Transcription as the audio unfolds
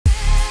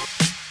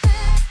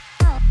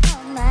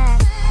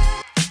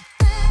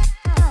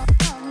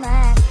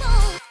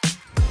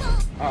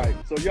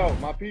So, yo,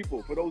 my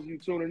people, for those of you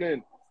tuning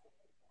in,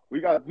 we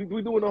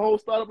doing the whole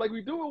startup like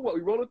we do it. What, we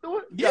rolling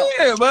through it?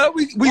 Yeah, but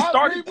we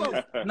started people.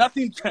 this.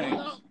 Nothing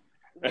changed.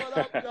 What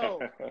up, yo?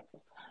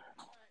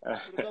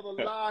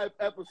 Another live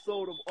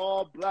episode of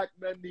All Black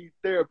Men Need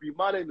Therapy.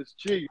 My name is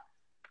Chief.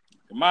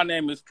 My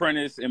name is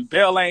Prentice, and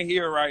Bell ain't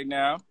here right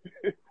now.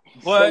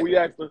 But so we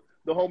asked the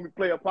homie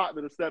player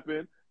partner to step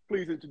in.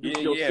 Please introduce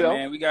yourself. Yeah,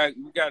 man. We got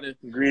to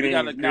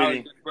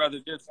acknowledge this brother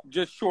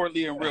just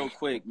shortly and real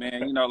quick,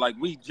 man. You know, like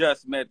we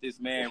just met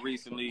this man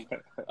recently.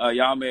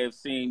 Y'all may have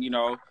seen, you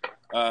know,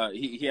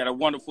 he had a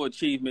wonderful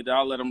achievement that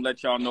I'll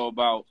let y'all know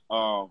about.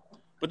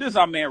 But this is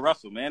our man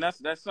Russell, man.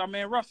 That's our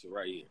man Russell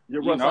right here. Yeah,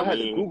 Russell, I had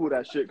to Google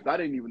that shit because I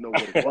didn't even know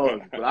what it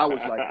was. But I was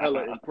like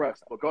hella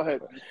impressed. But go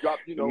ahead, drop,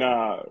 you know.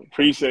 Nah,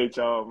 appreciate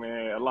y'all,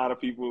 man. A lot of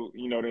people,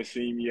 you know, they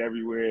see me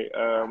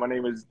everywhere. My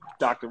name is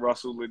Dr.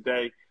 Russell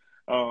Ledet.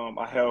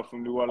 I hail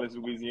from New Orleans,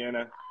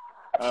 Louisiana.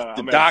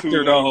 The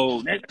doctor,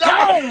 though.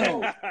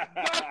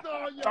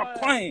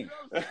 Stop playing.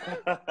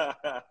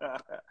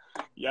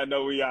 Y'all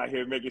know we out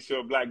here making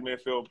sure black men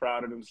feel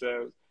proud of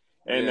themselves.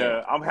 And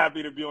I'm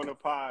happy to be on the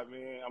pod,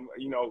 man. I'm,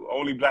 you know,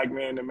 only black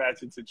man to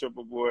match it to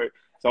Triple Board.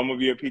 So I'm going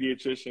to be a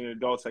pediatrician,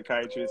 adult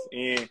psychiatrist,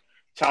 and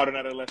child and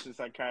adolescent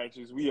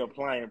psychiatrist. We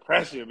applying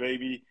pressure,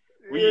 baby.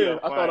 I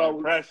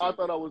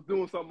thought I was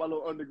doing something my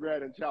little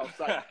undergrad in child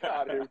psych.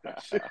 Out here with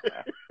that shit.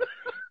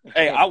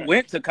 Hey, I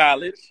went to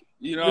college.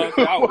 You know,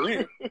 I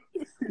went.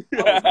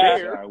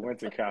 I went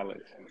to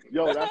college.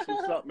 Yo, that's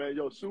what's up, man.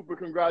 Yo, super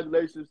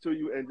congratulations to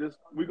you. And just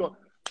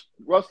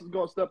Russ is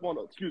gonna step on.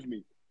 Excuse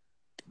me,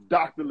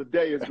 Dr.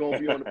 Ledet is gonna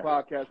be on the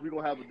podcast. We're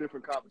gonna have a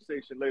different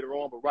conversation later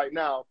on, but right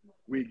now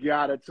we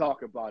gotta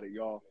talk about it,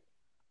 y'all.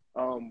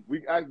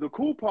 The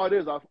cool part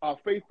is our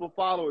faithful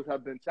followers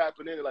have been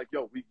tapping in and like,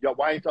 yo,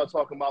 why ain't y'all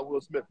talking about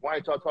Will Smith? Why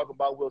ain't y'all talking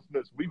about Will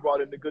Smith? So we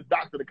brought in the good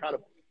doctor to kind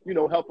of, you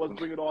know, help us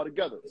bring it all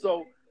together.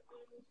 So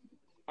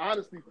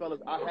honestly,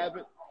 fellas, I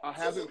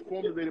haven't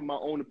formulated my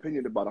own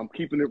opinion about it. I'm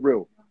keeping it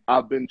real.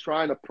 I've been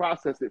trying to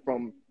process it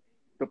from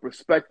the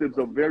perspectives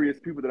of various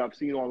people that I've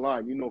seen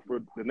online. You know, for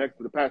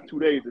the past 2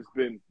 days, it's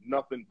been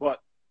nothing but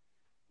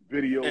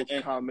videos,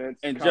 comments,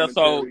 and commentary. Just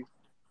so,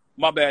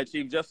 my bad,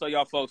 Chief. Just so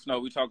y'all folks know,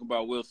 we talk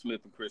about Will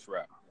Smith and Chris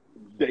Rock.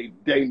 They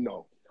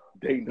know.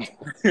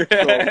 So,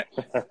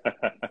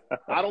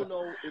 I don't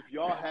know if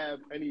y'all have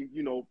any,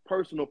 you know,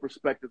 personal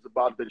perspectives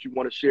about it that you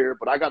want to share,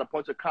 but I got a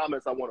bunch of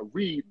comments I want to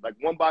read, like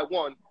one by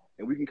one,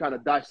 and we can kind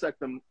of dissect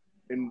them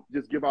and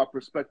just give our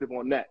perspective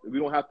on that. We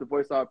don't have to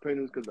voice our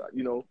opinions because,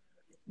 you know,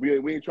 we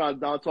ain't trying to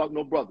down talk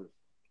no brothers.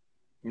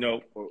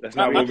 No, that's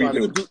not what we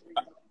do.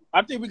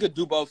 I think we could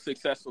do both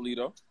successfully,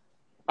 though.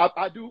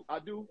 I do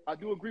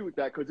agree with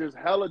that because there's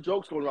hella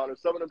jokes going around and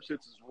some of them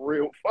shits is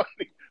real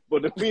funny.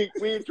 But we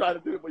ain't trying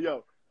to do it. But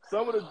yo,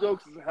 some of the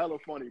jokes is hella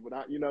funny.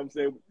 But you know what I'm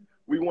saying?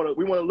 We want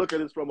to look at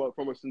this from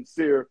a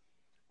sincere,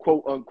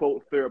 quote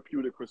unquote,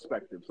 therapeutic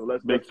perspective. So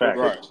let's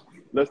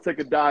take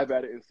a dive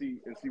at it and see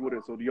what it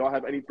is. So do y'all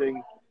have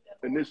anything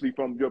initially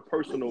from your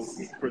personal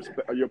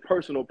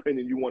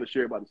opinion you want to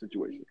share about the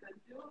situation?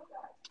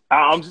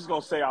 I'm just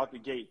gonna say out the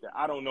gate that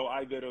I don't know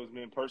either of those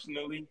men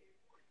personally.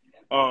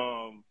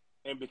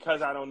 And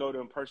because I don't know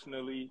them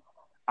personally,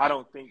 I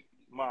don't think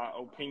my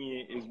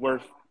opinion is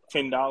worth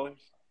 $10.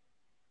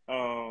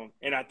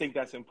 And I think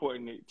that's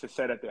important to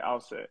set at the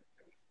outset.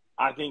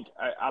 I think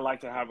I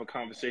like to have a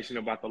conversation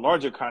about the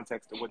larger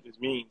context of what this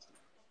means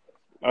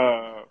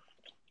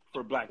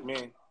for black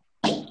men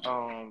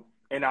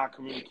and our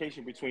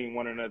communication between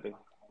one another.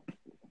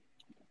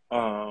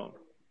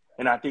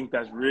 And I think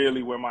that's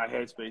really where my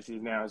headspace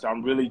is now. So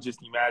I'm really just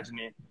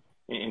imagining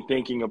and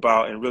thinking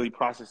about and really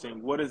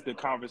processing what is the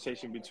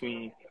conversation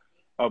between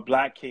a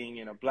black king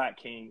and a black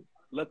king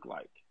look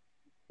like?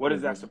 What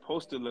is that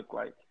supposed to look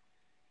like?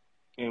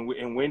 And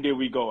when did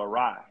we go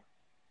awry?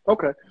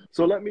 Okay,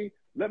 so let me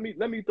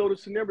throw the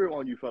scenario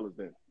on you fellas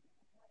then.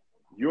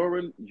 You're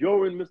in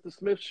Mr.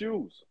 Smith's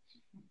shoes.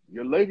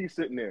 Your lady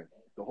sitting there.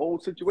 The whole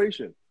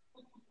situation.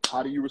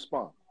 How do you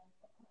respond?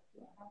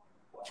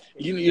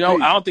 You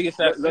know, I don't think it's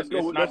that. Let's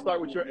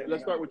start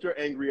with your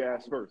angry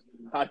ass first.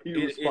 How do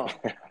you respond?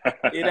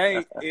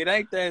 It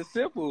ain't that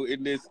simple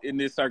in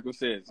this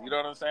circumstance. You know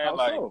what I'm saying?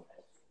 How so?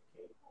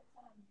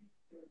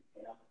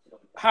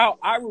 How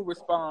I would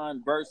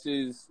respond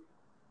versus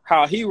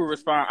how he would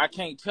respond, I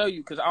can't tell you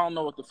because I don't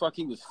know what the fuck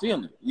he was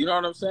feeling. You know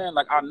what I'm saying?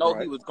 Like I know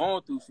he was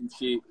going through some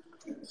shit,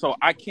 so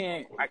I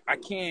can't.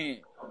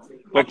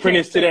 But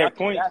Prentice, to that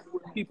point, that's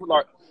what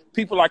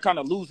people are kind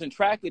of losing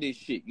track of this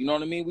shit. You know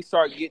what I mean? We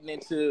start getting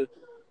into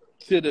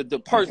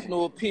the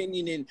personal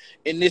opinion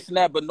and this and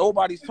that, but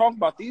nobody's talking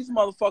about these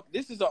motherfuckers.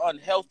 This is an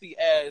unhealthy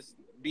ass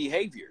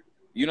behavior.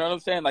 You know what I'm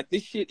saying? Like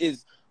this shit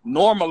is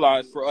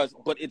normalized for us,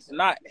 but it's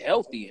not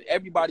healthy. And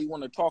everybody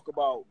want to talk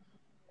about,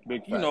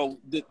 you know,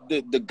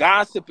 the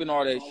gossip and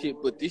all that shit,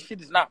 but this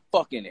shit is not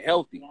fucking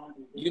healthy.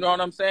 You know what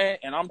I'm saying?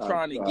 And I'm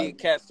trying to get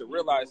cats to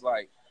realize,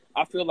 like,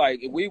 I feel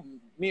like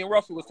me and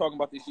Russell was talking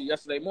about this shit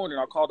yesterday morning.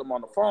 I called him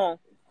on the phone.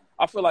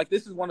 I feel like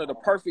this is one of the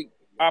perfect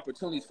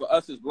opportunities for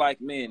us as black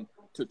men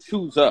to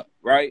choose up,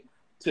 right?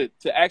 to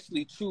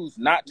actually choose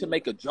not to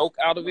make a joke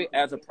out of it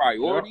as a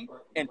priority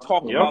and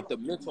talk about the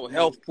mental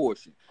health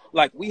portion.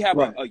 Like, we have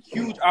a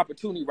huge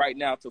opportunity right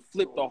now to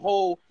flip the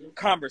whole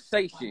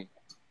conversation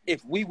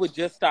if we would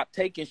just stop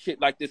taking shit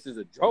like this as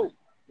a joke.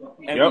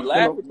 And we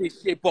laugh at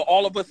this shit, but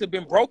all of us have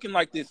been broken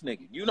like this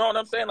nigga. You know what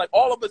I'm saying? Like,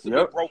 all of us have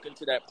been broken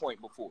to that point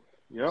before.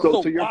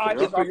 So why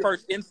is our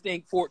first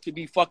instinct for it to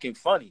be fucking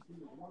funny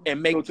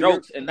and make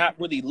jokes and not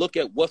really look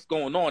at what's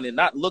going on and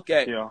not look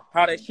at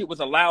how that shit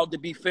was allowed to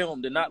be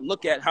filmed and not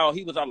look at how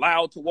he was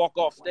allowed to walk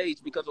off stage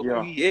because of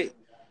who he is?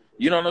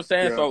 You know what I'm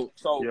saying? So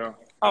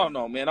I don't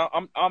know, man.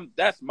 I'm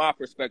that's my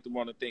perspective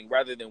on the thing.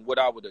 Rather than what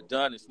I would have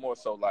done, it's more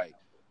so like,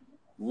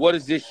 what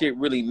does this shit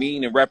really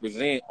mean and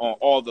represent on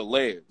all the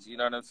layers? You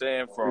know what I'm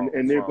saying?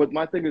 But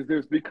my thing is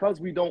this: because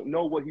we don't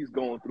know what he's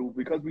going through,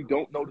 because we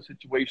don't know the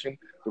situation,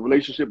 the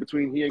relationship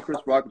between he and Chris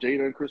Rock,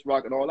 Jada and Chris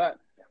Rock, and all that,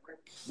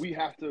 we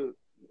have to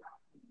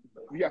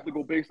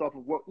go based off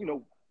of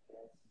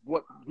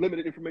what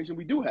limited information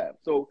we do have.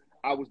 So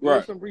I was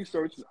doing some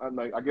research.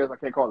 I guess I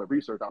can't call it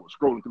research. I was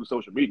scrolling through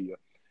social media,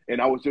 and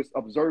I was just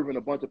observing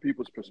a bunch of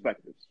people's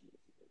perspectives.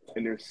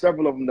 And there's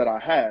several of them that I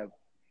have,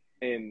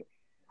 and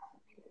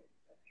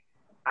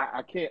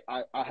I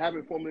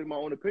haven't formulated my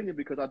own opinion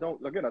because I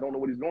don't know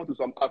what he's going through.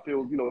 So I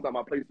feel, it's not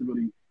my place to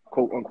really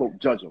quote unquote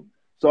judge him.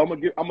 So I'm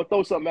gonna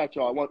throw something at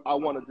y'all. I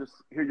want to just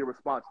hear your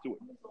response to it.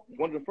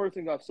 One of the first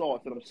things I saw,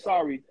 I said, I'm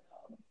sorry,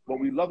 but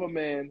we love a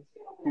man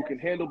who can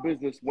handle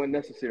business when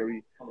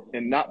necessary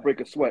and not break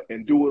a sweat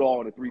and do it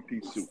all in a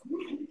 3-piece suit.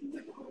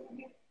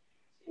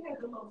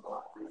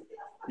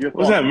 What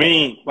does that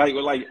mean?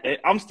 Like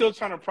I'm still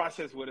trying to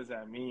process what does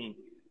that mean.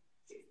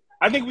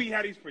 I think we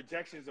had these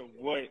projections of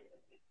what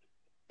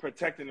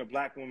protecting a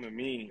black woman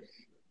means.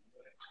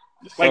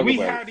 Like we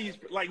had these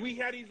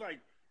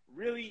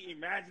really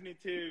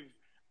imaginative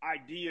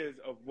ideas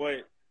of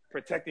what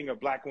protecting a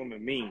black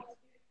woman means.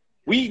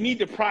 We need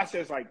to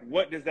process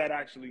what does that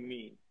actually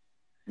mean.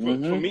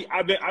 For me,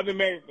 I've been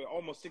married for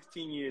almost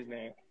 16 years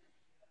now.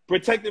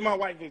 Protecting my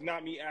wife is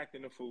not me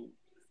acting a fool.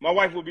 My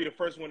wife will be the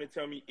first one to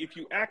tell me, if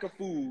you act a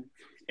fool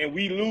and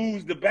we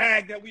lose the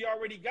bag that we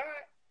already got,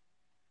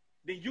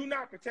 then you're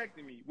not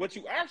protecting me. What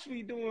you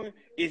actually doing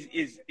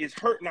is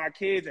hurting our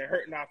kids and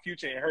hurting our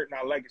future and hurting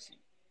our legacy.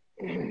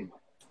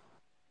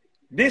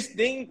 This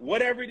thing,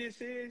 whatever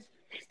this is,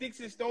 sticks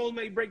and stones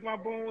may break my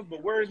bones,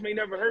 but words may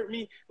never hurt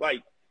me.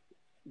 Like,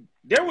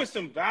 there was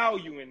some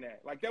value in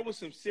that. Like, there was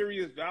some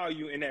serious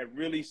value in that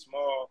really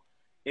small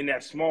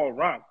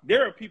rock.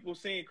 There are people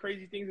saying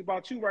crazy things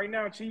about you right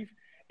now, Chief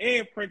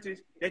and Prentice,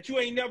 that you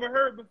ain't never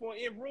heard before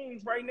in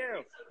rooms right now.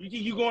 You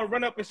think you gonna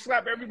run up and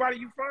slap everybody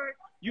you find?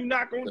 You're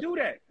not gonna do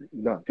that.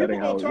 No, that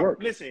ain't how it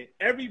works. Listen,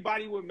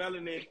 everybody with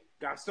melanin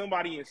got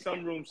somebody in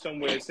some room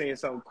somewhere saying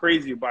something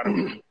crazy about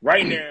them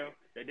right now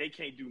that they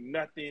can't do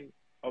nothing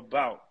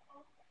about.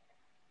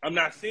 I'm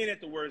not saying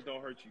that the words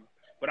don't hurt you,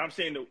 but I'm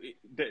saying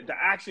the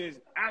actions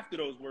after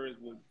those words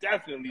will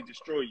definitely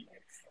destroy you.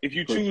 If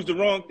you choose the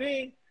wrong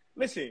thing,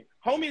 listen,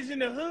 homies in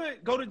the hood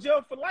go to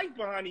jail for life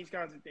behind these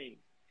kinds of things.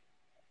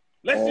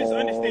 Let's just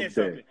understand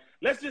something.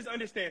 Let's just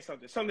understand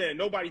something that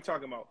nobody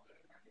talking about.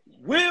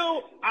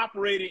 Will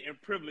operated in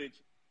privilege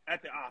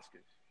at the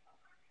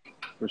Oscars.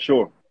 For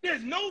sure.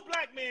 There's no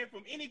black man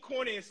from any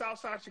corner in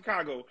Southside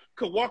Chicago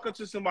could walk up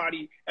to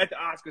somebody at the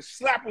Oscars,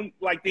 slap them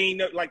like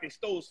they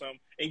stole something,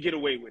 and get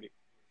away with it.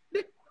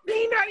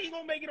 They not even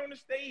gonna make it on the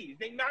stage.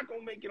 They not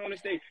gonna make it on the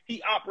stage.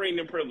 He operating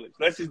in privilege.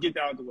 Let's just get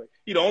that out of the way.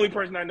 He the only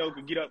person I know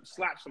could get up,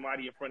 slap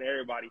somebody in front of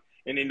everybody,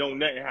 and then don't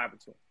nothing happen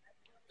to him.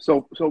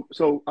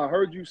 So I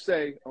heard you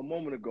say a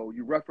moment ago,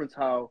 you referenced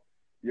how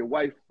your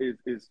wife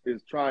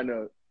is trying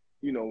to,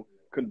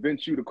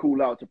 convince you to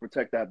cool out to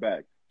protect that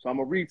bag. So I'm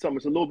gonna read something.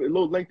 It's a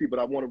little lengthy, but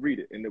I want to read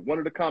it. And one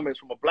of the comments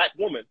from a black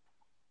woman,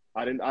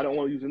 I don't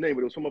want to use the name,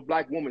 but it was from a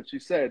black woman. She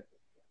said,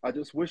 "I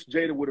just wish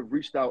Jada would have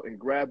reached out and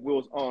grabbed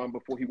Will's arm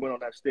before he went on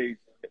that stage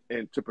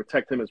and to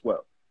protect him as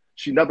well.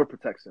 She never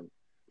protects him.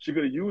 She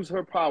could have used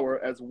her power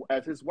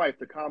as his wife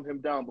to calm him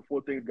down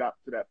before things got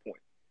to that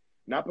point.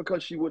 Not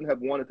because she wouldn't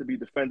have wanted to be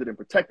defended and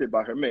protected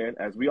by her man,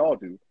 as we all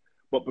do,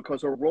 but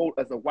because her role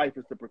as a wife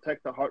is to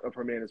protect the heart of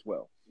her man as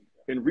well.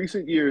 In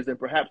recent years, and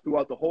perhaps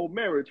throughout the whole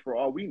marriage, for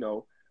all we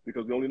know,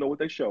 because we only know what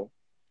they show,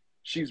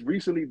 she's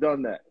recently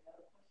done that.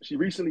 She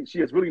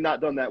has really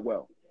not done that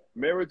well.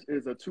 Marriage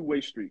is a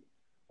two-way street,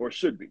 or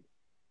should be.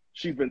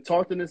 She's been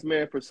taunting this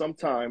man for some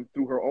time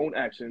through her own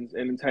actions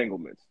and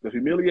entanglements. The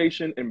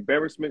humiliation,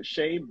 embarrassment,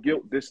 shame,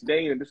 guilt,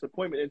 disdain, and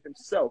disappointment in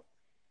himself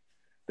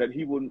that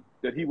he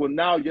will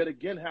now yet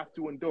again have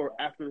to endure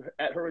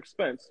at her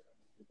expense,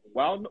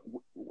 while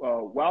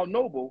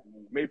noble,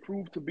 may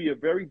prove to be a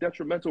very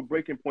detrimental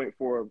breaking point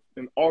for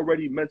an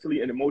already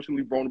mentally and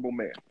emotionally vulnerable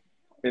man.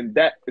 And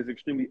that is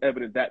extremely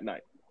evident that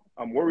night.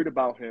 I'm worried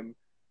about him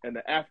and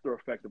the after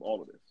effect of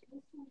all of this."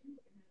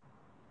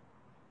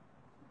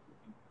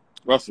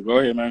 Russell, go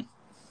ahead, man.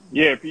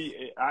 Yeah,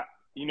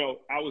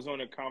 I was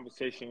on a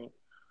conversation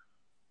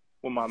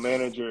with my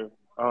manager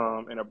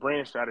and a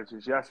brand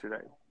strategist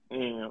yesterday.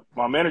 And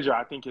my manager,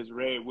 I think, has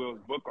read Will's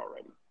book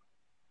already.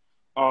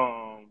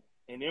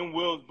 And in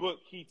Will's book,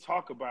 he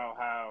talk about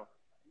how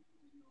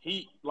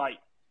he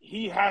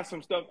has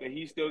some stuff that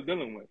he's still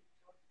dealing with.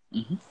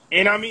 Mm-hmm.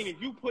 And I mean,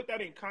 if you put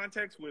that in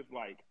context with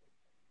like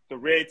the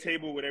red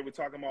table where they were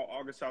talking about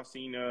August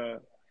Alsina,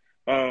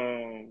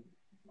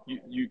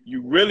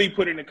 you really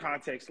put it in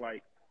context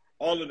like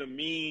all of the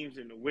memes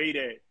and the way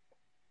that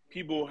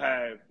people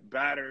have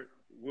battered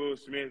Will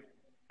Smith,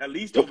 at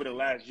least over the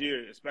last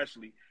year,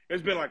 especially.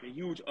 There's been like a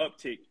huge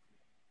uptick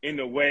in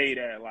the way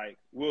that like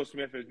Will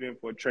Smith has been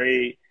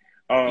portrayed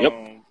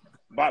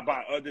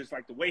by others,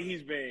 like the way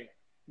he's been.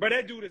 But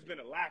that dude has been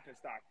a laughing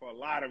stock for a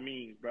lot of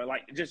memes, bro.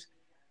 Like just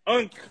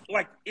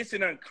like it's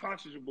an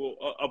unconscionable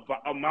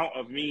amount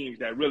of memes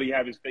that really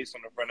have his face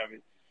on the front of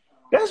it.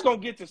 That's gonna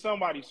get to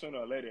somebody sooner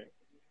or later.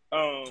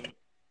 I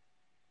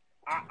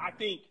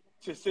think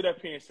to sit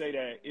up here and say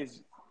that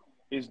is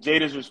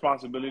Jada's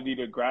responsibility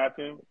to grab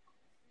him.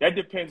 That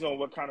depends on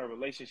what kind of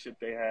relationship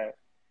they have.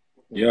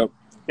 Yep.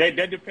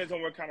 That depends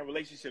on what kind of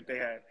relationship they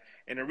have.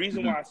 And the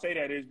reason why I say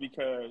that is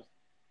because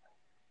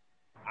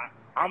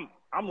I'm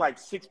like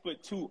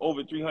 6'2",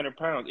 over 300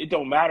 pounds. It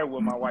don't matter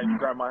what my wife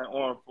grab my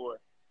arm for.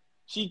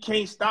 She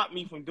can't stop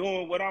me from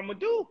doing what I'm gonna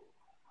do.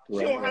 She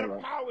don't have the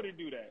power to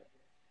do that.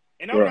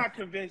 And I'm not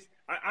convinced.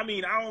 I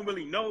mean, I don't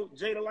really know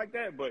Jada like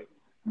that, but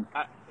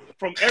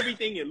from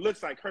everything it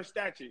looks like, her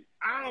stature,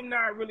 I'm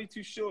not really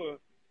too sure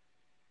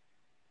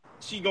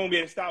she gonna be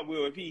able to stop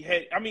Will if he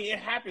had. I mean, it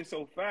happened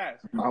so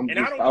fast, I'm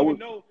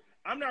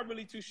not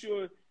really too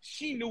sure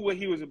she knew what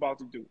he was about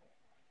to do.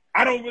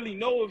 I don't really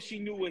know if she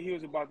knew what he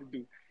was about to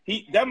do.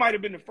 That might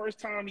have been the first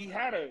time he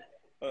had a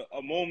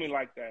moment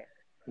like that.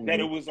 Mm-hmm. That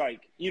it was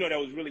like, that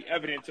was really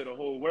evident to the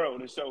whole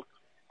world. And so,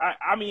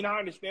 I mean, I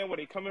understand where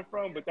they're coming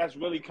from, but that's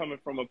really coming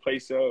from a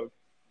place of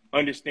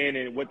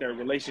understanding what their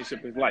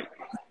relationship is like.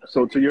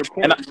 So to your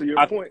point,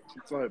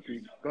 go ahead,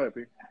 Pete.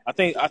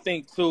 I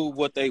think too,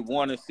 what they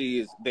want to see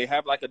is they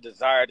have like a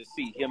desire to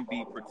see him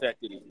be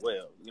protected as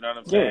well. You know what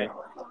I'm saying?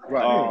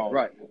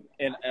 Right.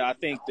 And I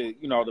think that,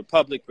 the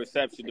public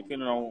perception,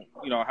 depending on,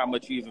 how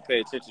much you even pay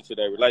attention to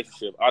their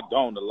relationship, I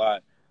don't a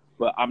lot,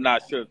 but I'm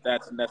not sure if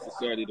that's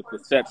necessarily the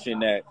perception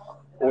that,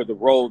 or the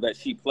role that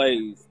she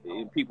plays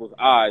in people's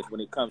eyes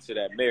when it comes to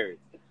that marriage.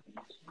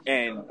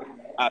 And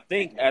I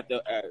think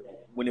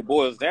when it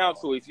boils down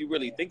to it, if you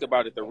really think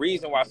about it, the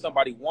reason why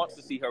somebody wants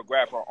to see her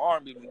grab her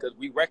arm is because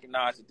we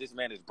recognize that this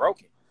man is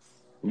broken.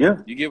 Yeah.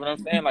 You get what I'm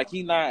saying? Like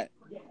he's not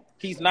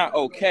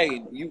okay.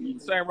 And you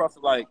saying,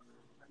 Russell, like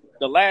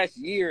the last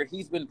year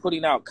he's been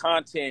putting out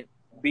content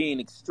being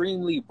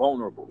extremely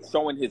vulnerable,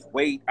 showing his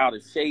weight, out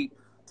of shape,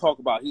 talk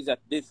about he's at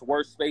this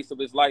worst space of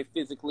his life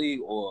physically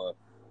or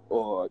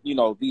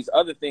these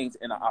other things.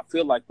 And I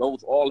feel like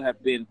those all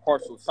have been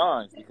partial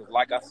signs because,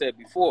 like I said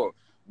before,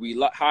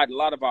 we hide a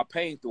lot of our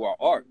pain through our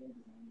art.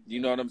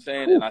 You know what I'm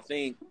saying? Ooh. And I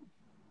think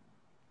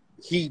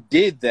he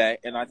did that,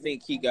 and I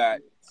think he got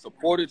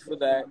supported for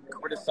that,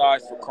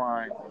 criticized for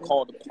crying,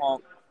 called a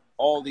punk,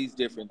 all these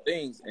different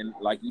things. And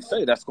like you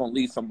say, that's going to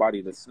lead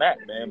somebody to snap,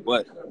 man.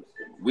 But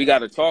we got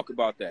to talk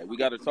about that. We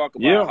got to talk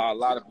about how a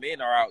lot of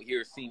men are out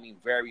here seeming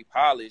very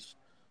polished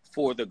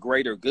for the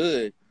greater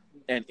good,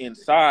 and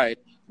inside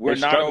we're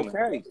not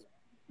okay.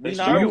 We're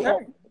not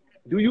okay.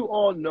 Do you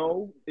all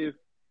know if,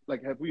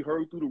 like, have we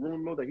heard through the rumor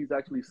mill that he's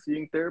actually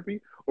seeing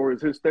therapy, or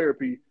is his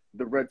therapy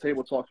the red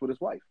table talks with his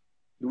wife?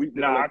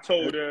 I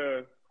told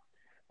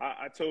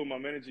my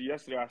manager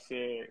yesterday. I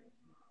said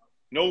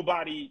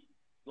nobody,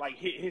 like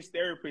his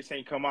therapist,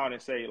 ain't come out and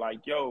say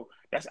like, "Yo,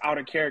 that's out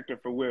of character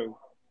for Will,"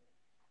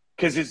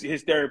 because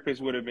his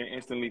therapist would have been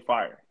instantly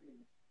fired.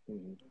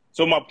 Mm-hmm.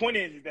 So my point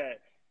is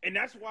that, and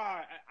that's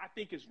why I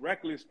think it's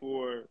reckless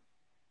for.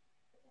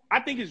 I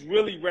think it's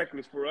really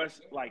reckless for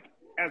us, like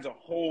as a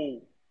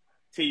whole,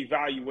 to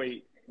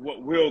evaluate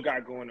what Will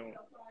got going on.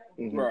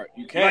 Mm-hmm. Right,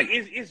 you can't. Like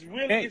it's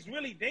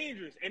really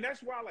dangerous, and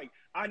that's why, like,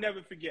 I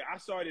never forget. I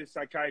saw this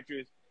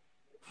psychiatrist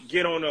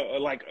get on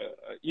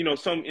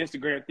some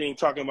Instagram thing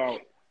talking about,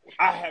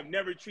 I have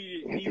never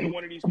treated neither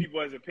one of these people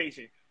as a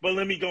patient, but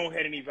let me go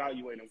ahead and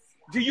evaluate them.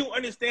 Do you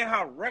understand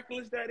how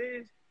reckless that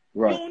is?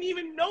 Right. You don't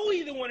even know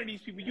either one of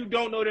these people. You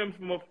don't know them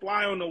from a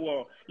fly on the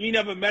wall. You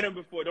never met them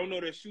before. Don't know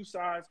their shoe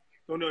size.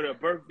 Don't know their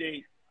birth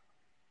date.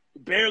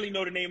 Barely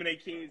know the name of their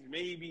kids.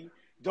 Maybe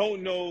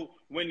don't know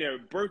when their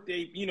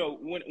birthday.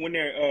 When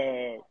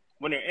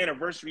their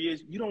anniversary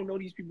is. You don't know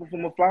these people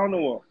from a fly on the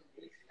wall.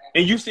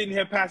 And you sitting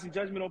here passing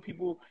judgment on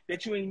people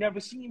that you ain't never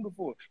seen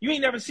before. You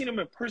ain't never seen them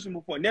in person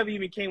before. Never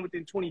even came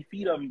within 20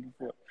 feet of them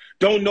before.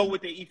 Don't know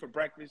what they eat for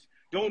breakfast.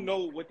 Don't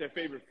know what their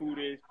favorite food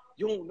is.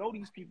 You don't know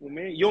these people,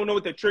 man. You don't know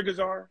what their triggers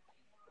are.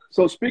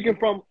 So speaking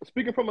from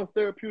a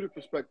therapeutic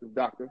perspective,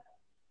 doctor,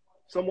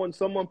 someone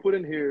put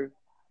in here,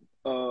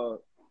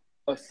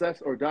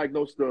 assess or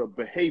diagnose the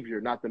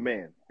behavior, not the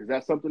man. Is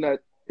that something that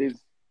is?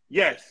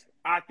 Yes,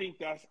 I think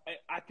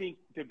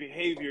the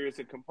behavior is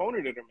a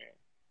component of the man.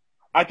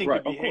 I think the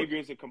behavior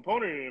is a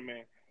component of the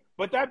man,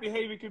 but that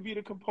behavior could be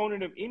the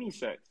component of any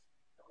sex,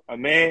 a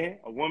man,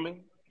 a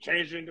woman,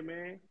 transgender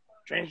man,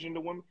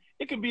 transgender woman.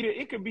 It could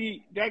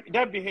be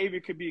that behavior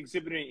could be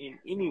exhibited in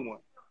anyone.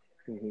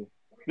 Mm-hmm.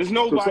 There's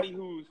nobody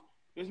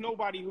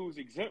who's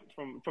exempt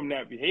from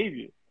that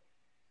behavior.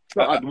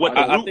 No, What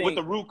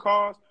the root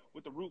cause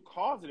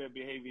of that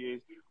behavior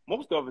is,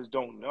 most of us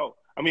don't know.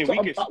 I mean, we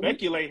can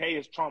speculate, hey,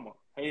 it's trauma,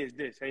 hey, it's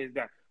this, hey, it's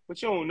that.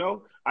 But you don't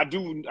know. I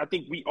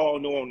think we all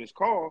know on this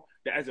call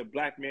that as a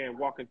black man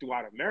walking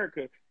throughout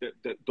America,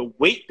 the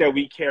weight that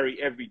we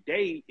carry every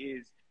day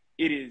is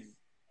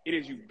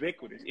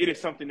ubiquitous. It is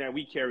something that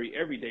we carry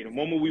every day. The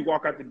moment we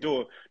walk out the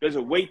door, there's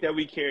a weight that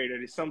we carry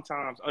that is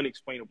sometimes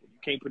unexplainable. You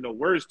can't put no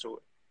words to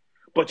it,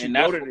 but you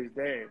know that it's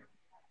there.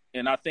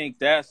 And I think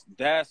that's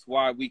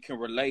why we can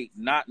relate,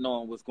 not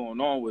knowing what's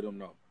going on with them,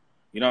 though.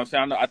 You know what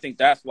I'm saying? I think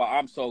that's why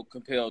I'm so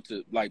compelled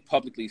to like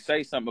publicly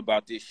say something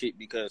about this shit,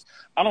 because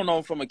I don't know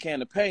him from a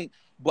can of paint,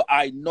 but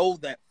I know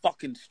that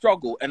fucking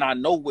struggle, and I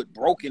know what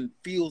broken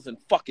feels and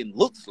fucking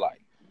looks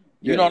like.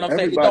 You know what I'm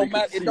saying?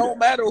 It don't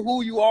matter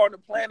who you are on the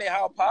planet,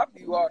 how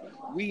popular you are.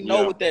 We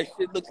know what that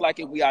shit looks like,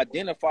 and we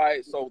identify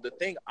it. So the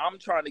thing I'm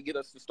trying to get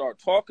us to start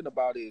talking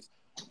about is,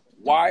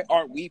 why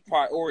aren't we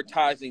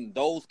prioritizing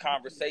those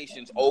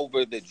conversations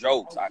over the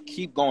jokes? I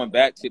keep going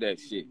back to that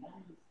shit.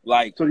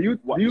 Like, so do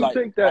you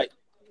think that?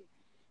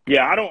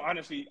 Yeah,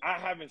 I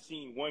haven't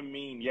seen one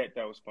meme yet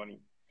that was funny.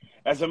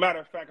 As a matter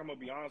of fact, I'm going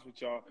to be honest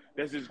with y'all.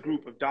 There's this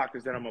group of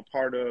doctors that I'm a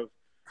part of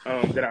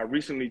that I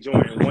recently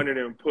joined. And one of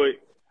them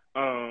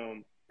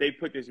they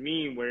put this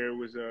meme where it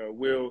was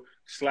Will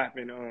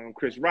slapping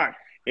Chris Rock.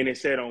 And it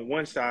said on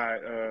one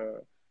side,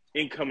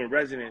 incoming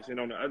residents,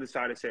 and on the other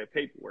side it said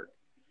paperwork.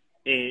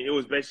 And it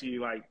was basically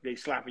like they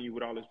slapping you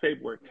with all this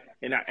paperwork.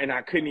 And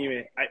I couldn't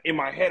even, in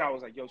my head, I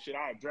was like, yo, should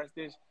I address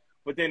this?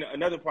 But then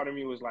another part of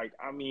me was like,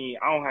 I mean,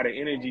 I don't have the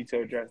energy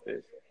to address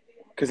this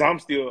because I'm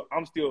still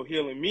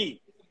healing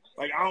me.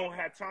 Like, I don't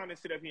have time to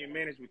sit up here and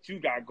manage what you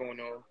got going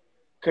on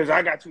because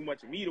I got too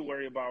much of me to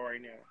worry about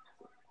right now.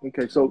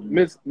 Okay, so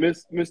Miss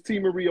T.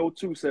 Marie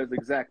 02 says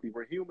exactly,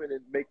 we're human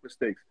and make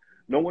mistakes.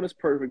 No one is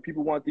perfect.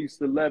 People want these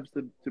celebs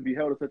to be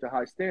held at such a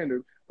high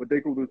standard, but they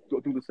go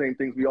through the same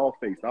things we all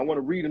face. Now, I want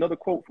to read another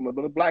quote from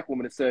another black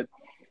woman that said,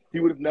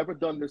 he would have never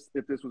done this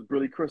if this was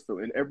Billy Crystal.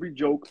 In every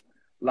joke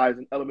lies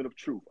an element of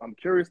truth. I'm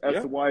curious as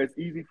to why it's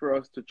easy for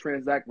us to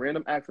transact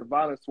random acts of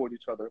violence toward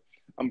each other.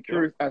 I'm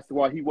curious as to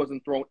why he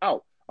wasn't thrown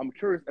out. I'm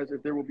curious as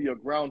if there will be a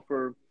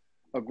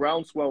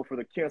groundswell for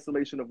the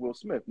cancellation of Will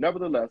Smith.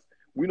 Nevertheless,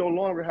 we no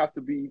longer have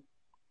to be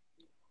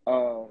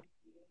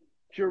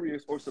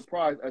curious or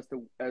surprised as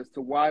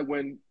to why,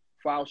 when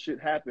foul shit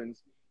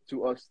happens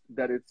to us,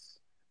 that it's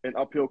an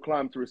uphill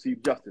climb to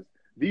receive justice.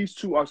 These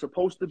two are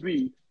supposed to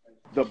be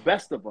the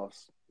best of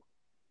us.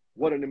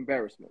 What an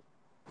embarrassment.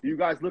 Do you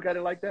guys look at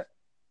it like that?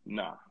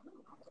 Nah.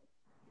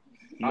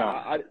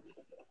 I'm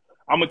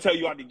gonna tell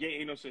you out the gate,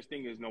 ain't no such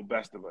thing as no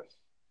best of us.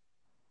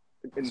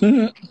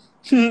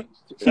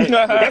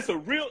 That's a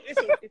real.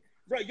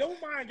 Bro, your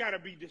mind gotta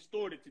be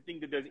distorted to think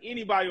that there's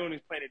anybody on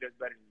this planet that's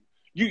better than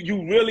you.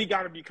 You really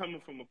gotta be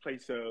coming from a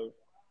place of.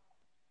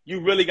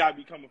 You really gotta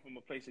be coming from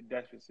a place of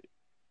deficit.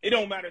 It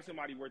don't matter if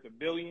somebody worth $1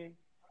 billion,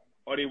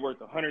 or they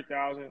worth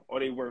 100,000, or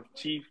they worth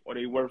Chief, or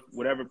they worth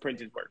whatever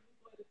Prentice worth.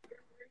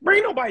 Bro,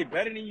 ain't nobody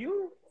better than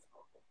you.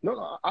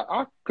 No,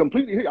 I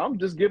completely hear you. I'm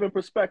just giving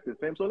perspective,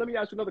 fam. So let me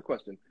ask you another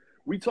question.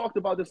 We talked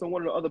about this on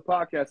one of the other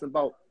podcasts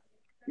about,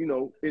 in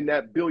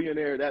that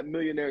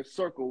millionaire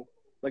circle,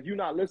 like, you're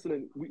not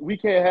listening. We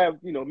can't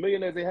have,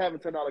 millionaires ain't having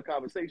 $10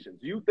 conversations.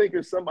 Do you think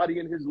there's somebody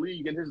in his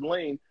league, in his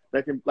lane,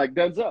 that can, like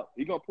Denzel,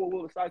 he going to pull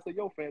Will aside and say,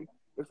 yo, fam,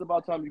 it's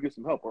about time you get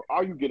some help. Or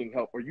are you getting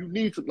help? Or you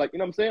need to, like, you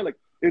know what I'm saying? Like,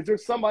 is there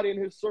somebody in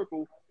his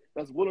circle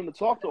that's willing to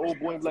talk to old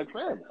boy and be like,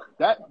 fam,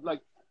 that,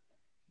 like,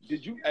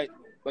 did you,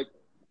 like,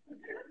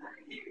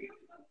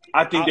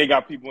 I think they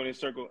got people in his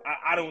circle.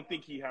 I don't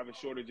think he have a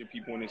shortage of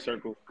people in his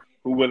circle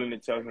who willing to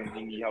tell him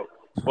he need help.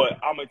 But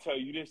I'm going to tell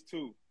you this,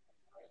 too.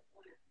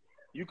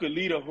 You could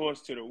lead a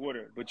horse to the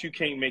water, but you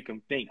can't make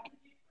him think.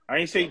 I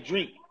ain't say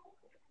drink.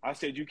 I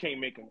said you can't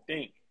make him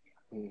think.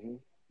 Mm-hmm.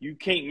 You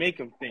can't make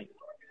him think.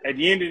 At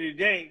the end of the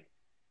day,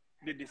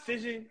 the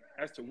decision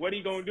as to what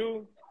he going to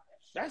do,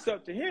 that's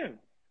up to him.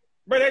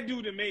 Bro, that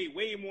dude have made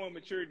way more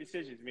mature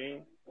decisions,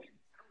 man.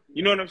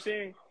 You know what I'm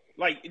saying?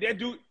 Like, that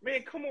dude,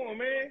 man, come on,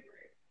 man.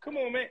 Come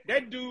on, man.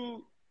 That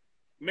dude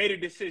made a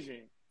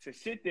decision to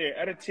sit there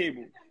at a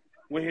table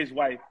with his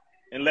wife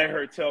and let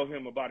her tell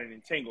him about an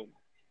entanglement.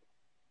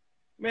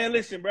 Man,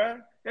 listen, bro.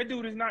 That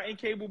dude is not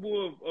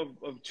incapable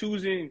of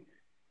choosing.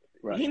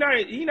 Right. He not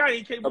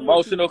incapable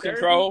emotional of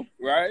control,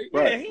 right?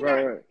 Yeah,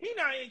 he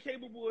not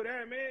incapable of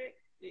that, man.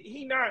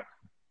 He not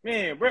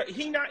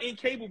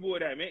incapable of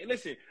that, man.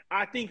 Listen,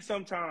 I think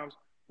sometimes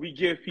we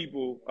give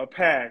people a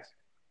pass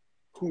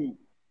who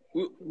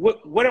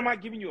what am I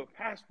giving you a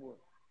pass for?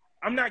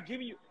 I'm not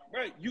giving you,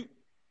 bro.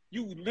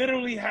 You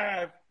literally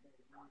have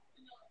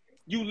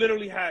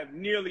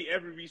nearly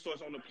every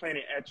resource on the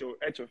planet at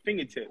your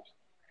fingertips.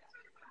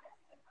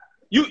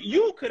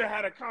 You could have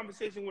had a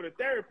conversation with a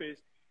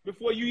therapist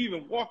before you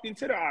even walked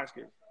into the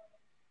Oscars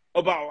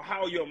about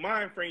how your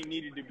mind frame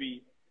needed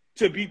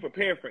to be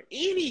prepared for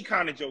any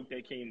kind of joke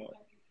that came up.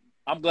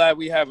 I'm glad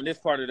we having this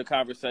part of the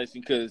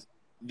conversation because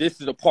this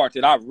is the part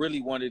that I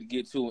really wanted to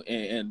get to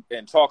and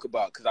talk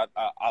about, because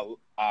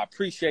I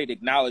appreciate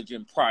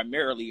acknowledging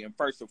primarily and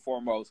first and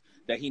foremost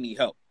that he need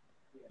help.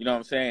 You know what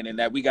I'm saying? And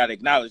that we got to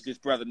acknowledge this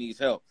brother needs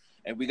help.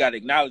 And we got to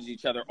acknowledge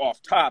each other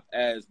off top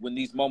as when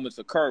these moments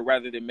occur,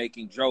 rather than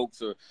making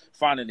jokes or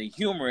finding the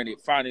humor in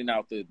it, finding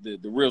out the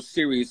real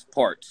serious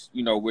parts,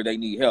 you know, where they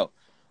need help.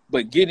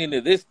 But getting to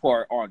this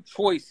part on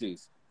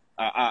choices,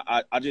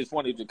 I just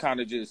wanted to kind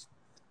of just,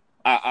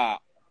 I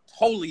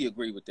totally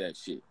agree with that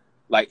shit.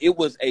 Like, it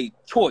was a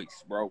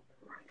choice, bro.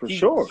 He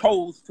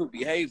chose to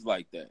behave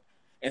like that.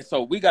 And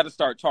so we got to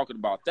start talking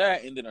about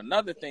that. And then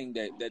another thing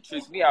that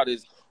trips me out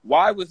is,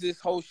 why was this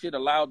whole shit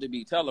allowed to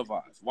be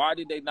televised? Why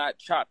did they not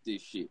chop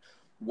this shit?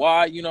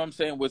 Why, you know what I'm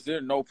saying, was there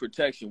no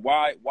protection?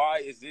 Why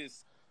is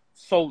this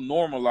so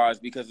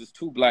normalized? Because it's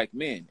two black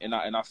men. And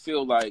I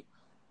feel like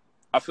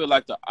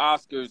the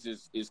Oscars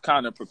is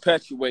kind of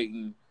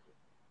perpetuating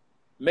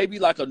maybe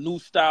like a new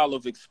style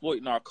of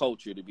exploiting our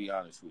culture, to be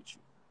honest with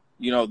you.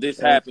 You know, this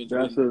happens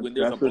when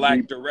there's a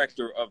black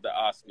director of the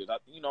Oscars.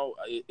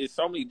 It's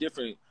so many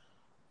different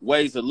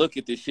ways to look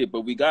at this shit,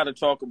 but we got to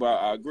talk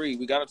about, I agree,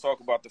 we got to talk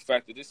about the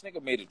fact that this nigga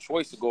made a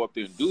choice to go up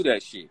there and do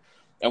that shit.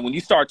 And when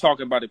you start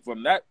talking about it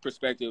from that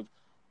perspective,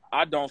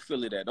 I don't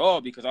feel it at all,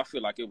 because I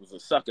feel like it was a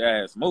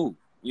sucker-ass move.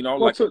 You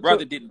know, the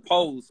brother didn't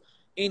pose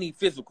any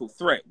physical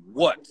threat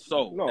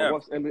whatsoever.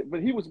 No,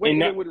 but he was waiting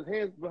there with his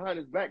hands behind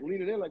his back,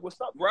 leaning in like, what's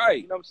up?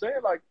 Right. You know what I'm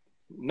saying? Like,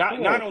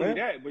 not only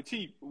that, but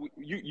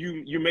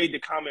you made the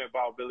comment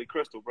about Billy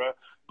Crystal, bro.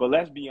 But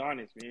let's be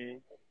honest,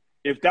 man.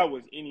 If that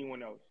was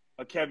anyone else,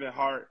 a Kevin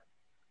Hart,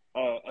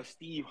 a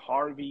Steve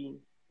Harvey,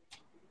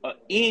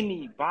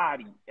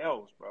 anybody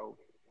else, bro.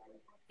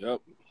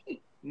 Yep.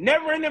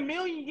 Never in a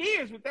million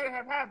years would that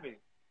have happened.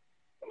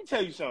 Let me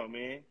tell you something,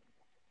 man.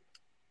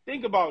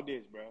 Think about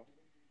this, bro.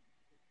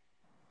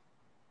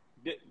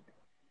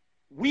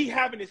 We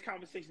having this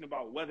conversation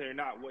about whether or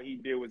not what he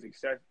did was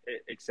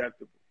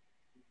acceptable.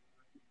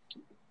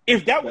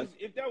 If that was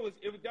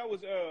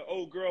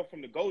old girl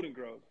from the Golden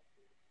Girls,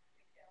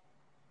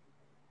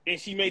 and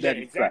she made that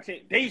exact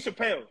same, Dave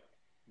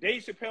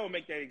Chappelle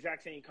make that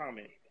exact same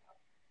comment,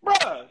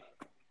 bruh.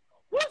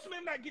 Will Smith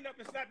not getting up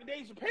and slapping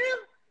Dave Chappelle?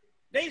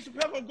 Dave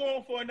Chappelle gonna go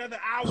on for another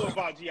hour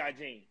about G.I.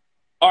 Jane.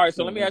 All right,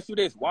 so let me ask you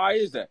this: why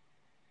is that?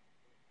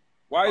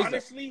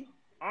 Honestly,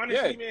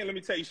 man, let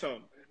me tell you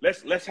something.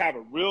 Let's have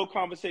a real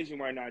conversation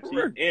right now,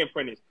 Chief and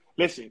Prentice.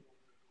 Listen,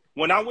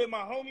 when I'm with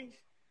my homies,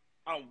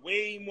 I'm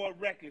way more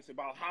reckless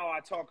about how I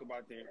talk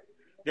about them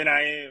than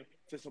I am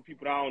to some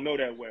people that I don't know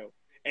that well.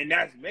 And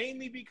that's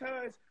mainly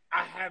because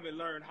I haven't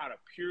learned how to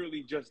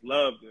purely just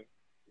love them.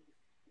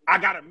 I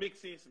got to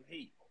mix in some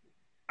hate.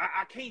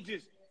 I can't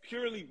just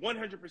purely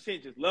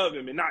 100% just love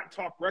them and not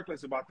talk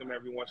reckless about them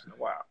every once in a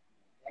while.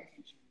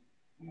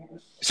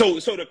 So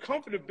the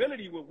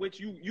comfortability with which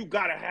you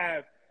got to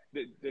have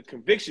the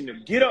conviction to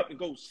get up and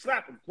go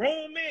slap a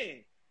grown man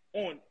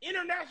on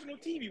international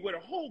TV where the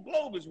whole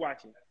globe is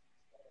watching.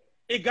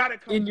 It got to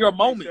come in your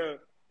moment.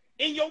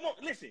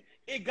 Listen,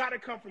 it got to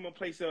come from a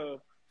place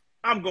of,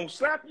 I'm going to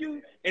slap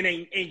you, and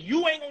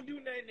you ain't going to do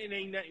nothing, and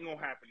ain't nothing going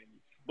to happen to you.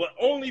 But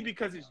only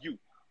because it's you.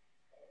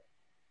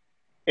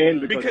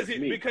 And because it's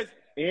me. Because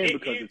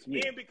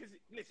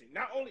listen,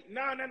 not only,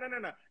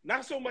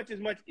 not so much is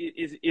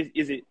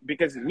it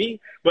because it's me,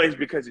 but it's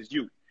because it's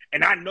you.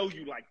 And I know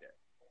you like that.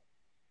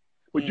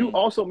 But you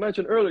also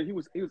mentioned earlier he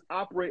was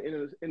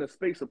operating in a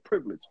space of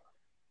privilege.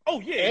 Oh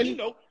yeah, and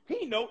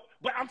he know.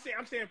 But I'm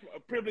saying a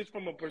privilege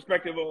from a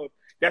perspective of,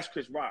 that's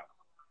Chris Rock.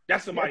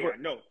 That's somebody I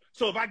know.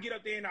 So if I get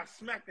up there and I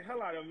smack the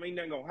hell out of him, ain't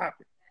nothing gonna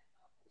happen.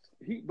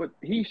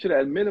 He should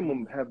at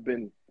minimum have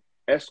been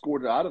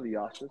escorted out of the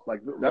Oscars.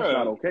 Like, that's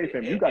not okay for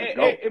him. You gotta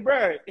go.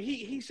 Bruh,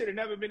 he should have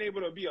never been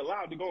able to be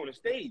allowed to go on the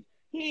stage.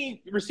 He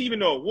ain't receiving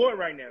no award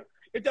right now.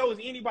 If that was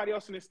anybody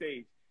else on the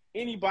stage,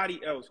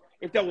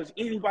 if that was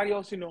anybody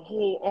else in the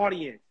whole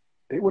audience,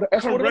 they would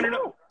have escorted him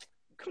out.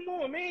 Come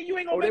on, man. You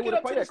ain't gonna make it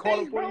up to the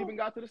stage, bro. He even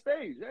got to the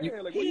stage.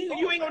 Yeah,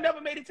 you ain't gonna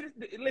never made it to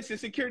the... Listen,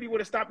 security would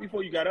have stopped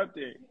before you got up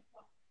there.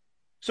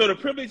 So the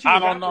privilege he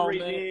was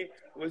operating in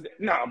was...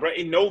 Nah, bro.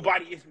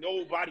 It's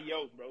nobody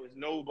else, bro. It's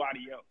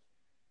nobody else.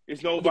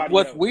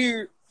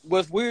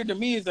 What's weird to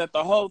me is that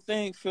the whole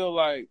thing feel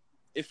like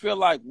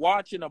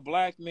watching a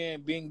black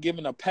man being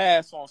given a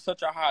pass on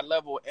such a high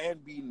level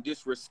and being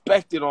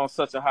disrespected on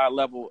such a high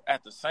level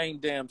at the same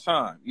damn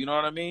time. You know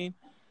what I mean?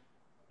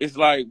 It's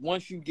like,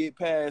 once you get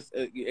past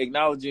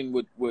acknowledging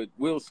what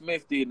Will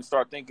Smith did and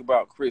start thinking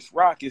about Chris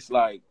Rock, it's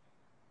like,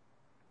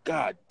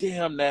 God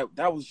damn, that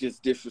was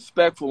just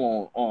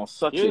disrespectful on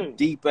such a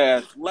deep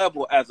ass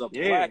level as a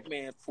black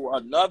man, for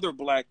another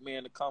black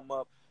man to come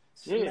up,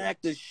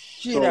 smack the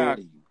shit out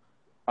of you.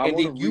 And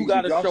then you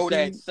got to show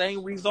that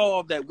same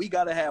resolve that we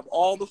got to have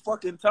all the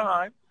fucking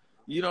time.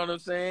 You know what I'm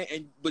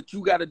saying? But you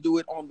got to do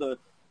it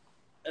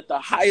at the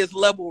highest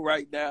level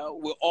right now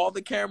with all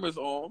the cameras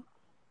on.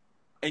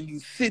 And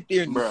you sit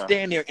there and you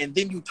stand there, and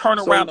then you turn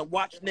around and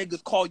watch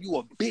niggas call you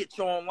a bitch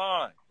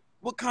online.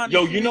 What kind of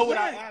shit you know is what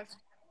that? I asked?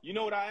 You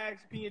know what I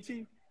asked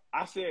P&T?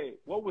 I said,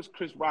 what was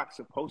Chris Rock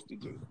supposed to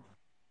do?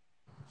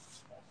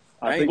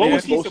 I think What he was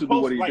was he supposed to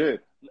do what he like, did.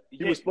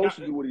 He was supposed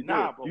to do what he did.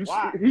 But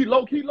why? He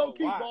low key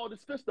why? balled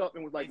his fist up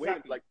and was like,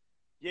 Exactly. wait, like,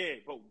 yeah,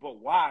 but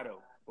why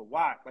though? But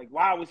why? Like,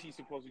 why was he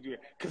supposed to do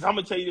it? Because I'm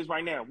gonna tell you this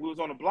right now. We was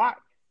on the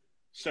block,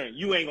 son.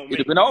 You ain't gonna make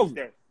it. Been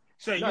over.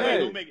 Son, you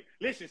ain't gonna make it.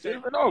 Listen,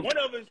 son. One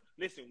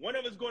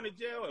of us going to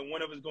jail and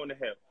one of us going to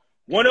hell.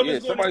 One of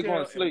us going to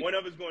jail and one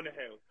of us going to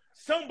hell.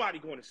 Somebody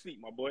going to sleep,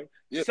 my boy.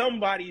 Yep.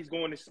 Somebody's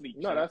going to sleep.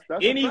 No, that's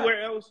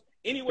anywhere else.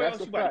 Anywhere else,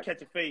 you about to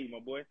catch a fade, my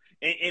boy.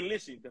 And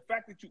listen, the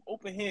fact that you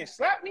open hand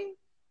slap me,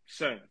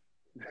 son.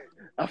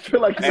 I feel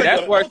like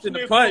that's worse than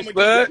the punch,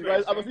 bud.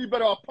 I was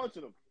better off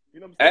punching him. You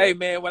know what I'm saying? Hey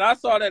man, when I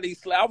saw that he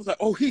slapped, I was like,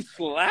 oh, he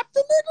slapped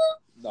the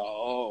nigga?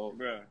 No,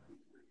 bro.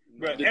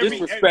 The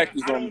disrespect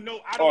is on.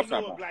 I don't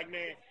know a black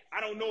man. I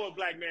don't know a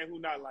black man who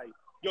not like,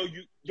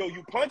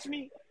 you punch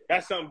me.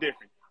 That's something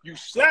different. You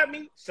slap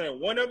me, son.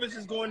 One of us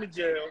is going to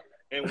jail.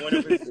 And one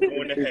of us is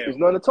going to hell. There's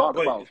nothing to talk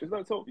about. There's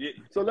nothing to talk. Yeah.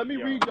 So let me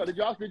read y'all. Did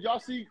y'all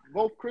see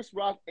both Chris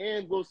Rock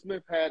and Will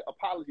Smith had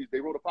apologies? They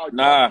wrote apologies.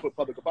 Nah,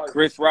 public apologies.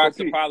 Chris Rock's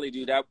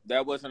apology,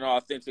 that wasn't an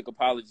authentic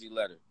apology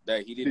letter.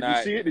 That he did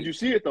not. Did you see it? Did you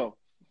see it though?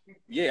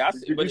 Yeah, I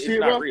see. But it's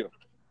not real.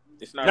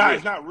 It's not real.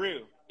 It's not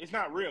real. It's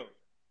not real.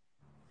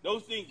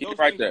 Those things are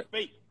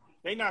fake.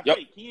 They not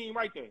fake. He ain't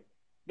right there.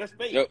 That's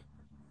fake. Yep.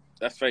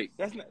 That's fake.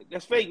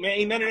 That's fake, man.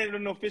 Ain't none of that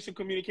an official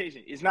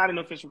communication. It's not an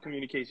official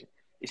communication.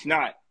 It's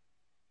not.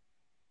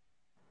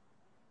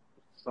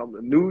 Some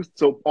news.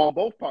 So on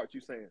both parts,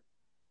 you saying?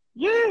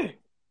 Yeah.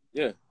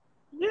 Yeah.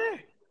 Yeah.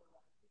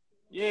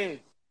 Yeah.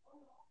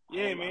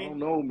 Yeah, man. I don't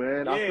know,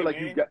 man. Yeah, I feel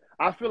like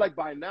I feel like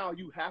by now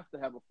you have to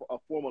have a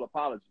formal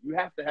apology. You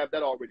have to have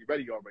that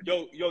ready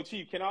already. Yo,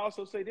 Chief. Can I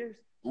also say this?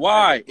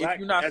 Why? If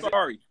you're not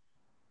sorry.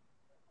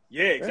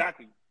 Yeah,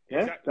 exactly.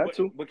 Yeah, that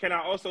too. But can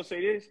I also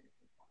say this?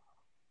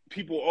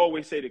 People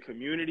always say the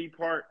community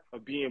part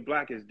of being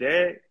black is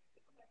dead,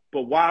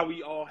 but why are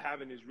we all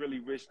having this really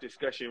rich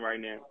discussion right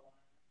now?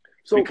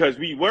 So, because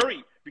we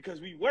worry.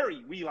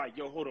 We like,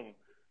 yo, hold on.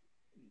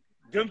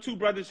 Them two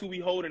brothers who we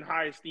hold in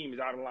high esteem is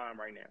out of line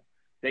right now.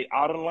 They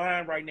out of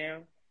line right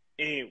now,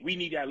 and we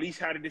need to at least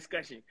have a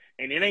discussion.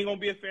 And it ain't going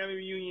to be a family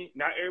reunion.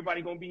 Not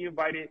everybody going to be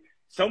invited.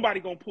 Somebody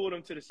going to pull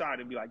them to the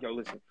side and be like, yo,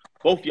 listen,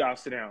 both y'all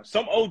sit down.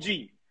 Some OG. I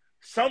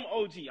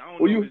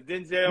don't know if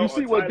it's Denzel. You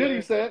see or what Tyler.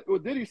 Diddy said?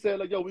 What Diddy said,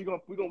 like, yo, we gonna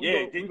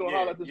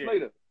holler at this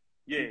later.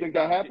 Yeah. You think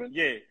that happened?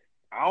 Yeah.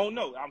 I don't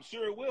know. I'm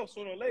sure it will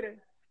sooner or later.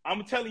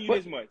 I'm telling you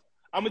this much.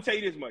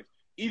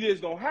 Either it's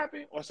gonna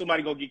happen or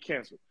somebody gonna get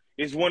canceled.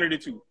 It's one of the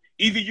two.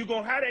 Either you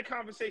gonna have that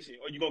conversation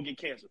or you gonna get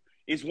canceled.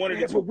 It's one of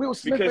the two. But Will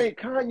Smith ain't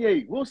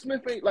Kanye. Will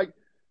Smith ain't like,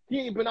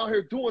 he ain't been out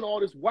here doing all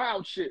this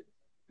wild shit.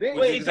 Which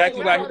is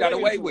exactly why he got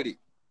away with it.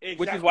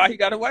 Exactly. Which is why he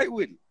got away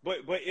with it. But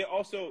it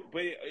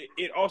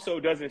also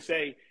doesn't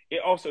say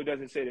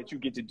that you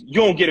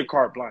don't get a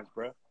carte blanche,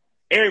 bro.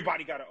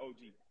 Everybody got an OG.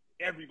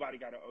 Everybody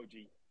got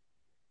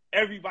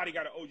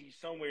an OG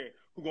somewhere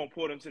who gonna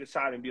pull them to the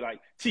side and be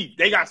like, Chief,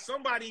 they got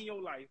somebody in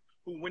your life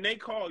who, when they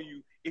call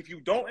you, if you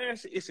don't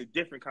answer, it's a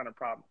different kind of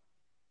problem.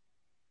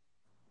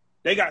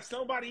 They got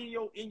somebody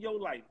in your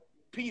life.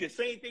 Peter,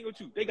 same thing with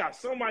you. They got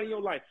somebody in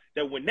your life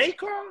that when they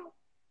call,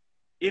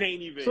 it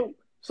ain't even.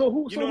 So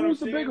who's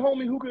the big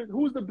homie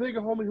who's the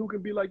bigger homie who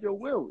can be like, yo,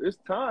 Will, it's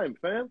time,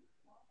 fam.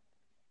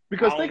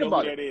 Because think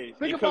about it.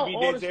 Think about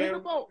all the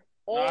shit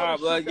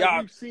that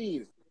we've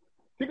seen.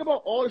 Think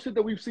about all the shit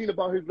that we've seen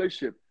about his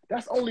relationship.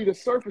 That's only the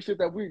surface shit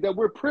that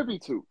we're privy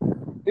to.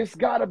 It's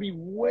gotta be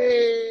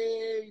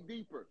way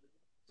deeper.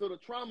 So the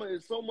trauma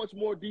is so much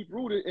more deep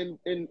rooted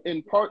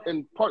in part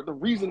the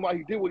reason why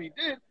he did what he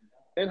did.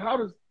 And how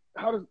does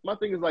my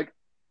thing is like,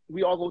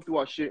 we all go through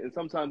our shit, and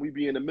sometimes we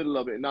be in the middle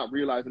of it and not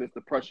realizing it's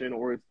depression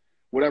or it's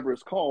whatever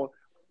it's called.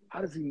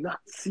 How does he not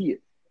see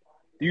it?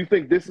 Do you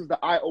think this is the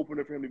eye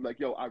opener for him to be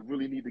like, yo, I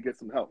really need to get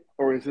some help,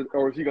 or is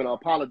he gonna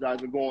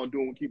apologize and go on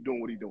keep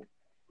doing what he's doing?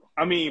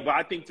 I mean, but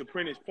I think to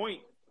Prentice's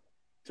point,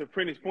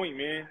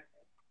 man,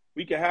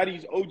 we can have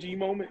these OG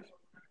moments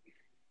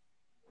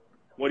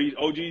where these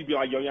OGs be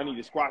like, yo, y'all need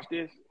to squash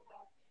this.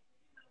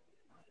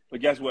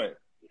 But guess what?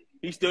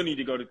 He still need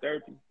to go to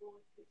therapy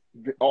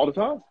all the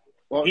time.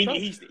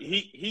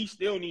 He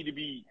still need to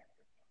be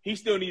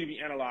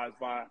analyzed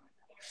by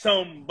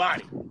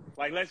somebody.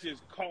 Like, let's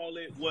just call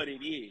it what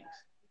it is.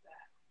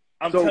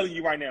 I'm telling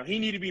you right now, he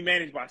need to be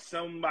managed by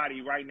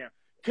somebody right now.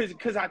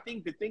 Because I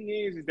think the thing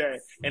is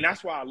that, and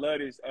that's why I love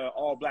this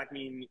all black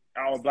men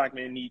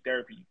need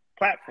therapy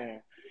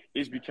platform,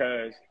 is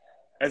because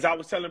as I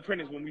was telling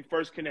Prentice when we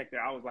first connected,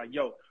 I was like,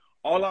 yo,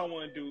 all I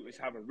want to do is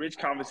have a rich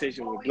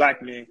conversation with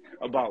black men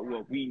about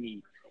what we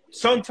need.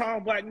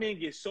 Sometimes black men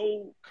get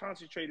so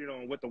concentrated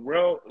on what the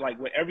world, like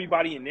what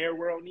everybody in their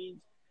world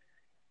needs,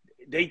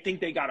 they think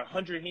they got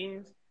 100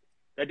 hands,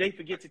 that they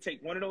forget to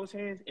take one of those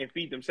hands and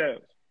feed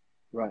themselves.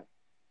 Right.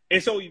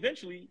 And so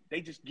eventually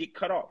they just get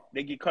cut off.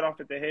 They get cut off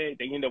at the head.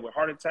 They end up with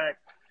heart attack,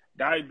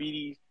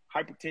 diabetes,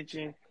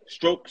 hypertension,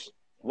 strokes,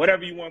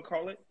 whatever you want to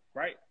call it,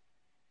 right?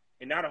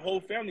 And now the whole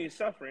family is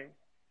suffering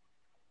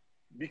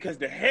because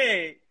the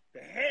head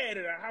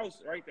of the house,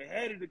 right, the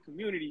head of the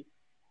community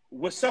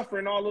was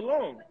suffering all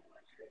along.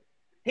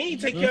 He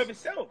ain't take care of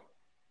himself.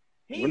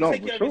 He ain't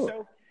take care of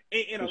himself.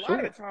 And a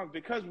lot of the times,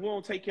 because we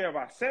don't take care of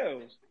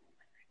ourselves,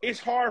 it's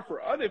hard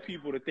for other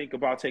people to think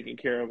about taking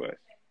care of us.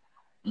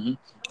 Mm-hmm.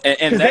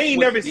 And they ain't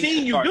never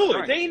seen you do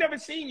it. They ain't never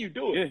seen you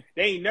do it. Yeah.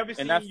 They ain't never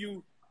seen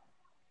you.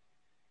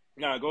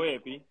 Nah, go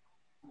ahead, P.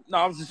 No,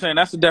 I was just saying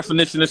that's the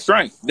definition of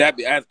strength. That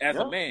as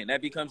a man,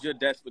 that becomes your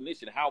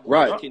definition. How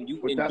much can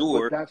you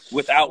endure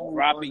without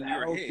dropping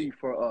your head?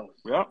 For us.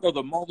 So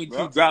the moment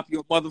you drop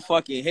your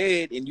motherfucking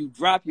head, and you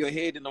drop your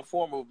head in the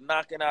form of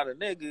knocking out a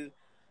nigga,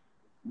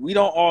 we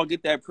don't all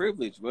get that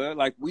privilege, bro.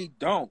 Like, we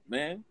don't,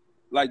 man.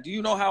 Like, do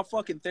you know how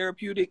fucking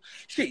therapeutic?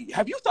 Shit,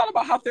 have you thought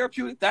about how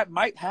therapeutic that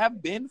might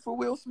have been for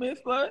Will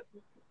Smith, bud?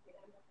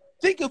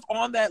 Think of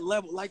on that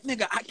level, like,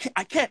 nigga,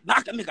 I can't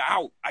knock a nigga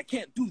out. I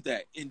can't do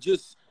that and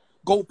just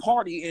go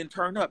party and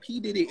turn up. He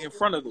did it in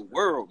front of the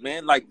world,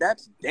 man. Like,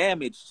 that's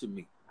damage to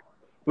me.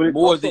 But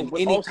more than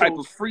any type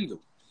of freedom.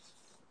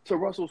 To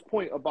Russell's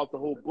point about the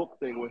whole book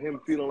thing, with him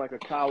feeling like a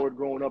coward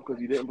growing up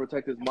because he didn't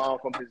protect his mom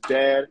from his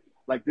dad.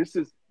 Like, this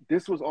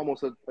was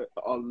almost a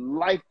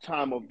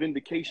lifetime of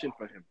vindication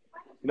for him.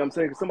 You know what I'm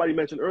saying? Because somebody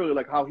mentioned earlier,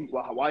 like,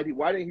 why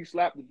didn't he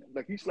slap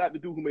he slapped the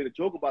dude who made a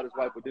joke about his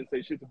wife, but didn't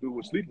say shit to do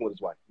with sleeping with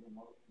his wife.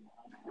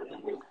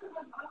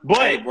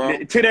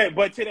 But to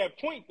that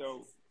point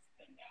though,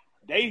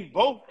 they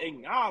both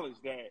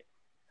acknowledged that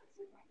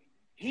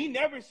he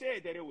never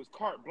said that it was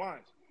carte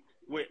blanche.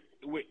 With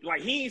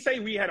like, he didn't say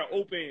we had an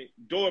open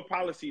door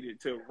policy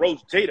to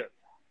roast Jada.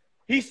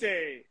 He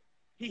said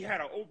he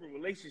had an open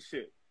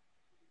relationship.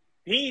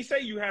 He didn't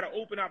say you had an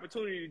open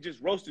opportunity to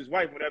just roast his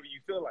wife whenever you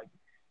feel like it.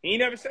 He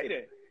never say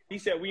that. He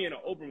said we in an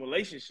open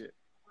relationship,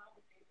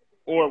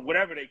 or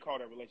whatever they call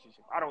that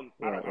relationship. I don't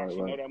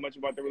actually know that much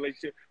about the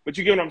relationship, but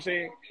you get what I'm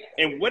saying.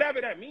 And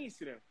whatever that means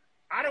to them,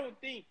 I don't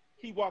think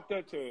he walked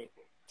up to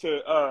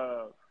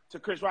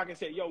Chris Rock and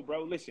said, "Yo,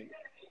 bro, listen,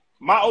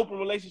 my open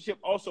relationship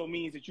also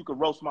means that you can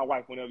roast my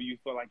wife whenever you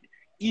feel like it,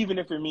 even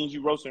if it means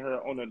you roasting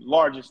her on the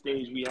largest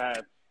stage we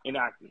have in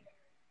acting."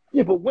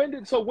 Yeah, but when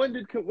did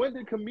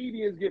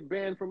comedians get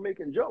banned from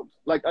making jokes?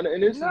 Like,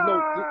 and this is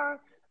no.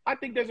 I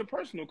think there's a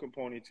personal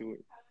component to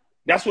it.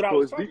 That's what I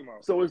was talking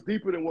about. So it's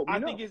deeper than what we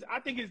know. I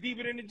think it's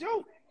deeper than the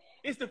joke.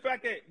 It's the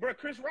fact that, bro,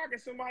 Chris Rock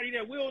is somebody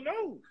that Will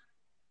knows.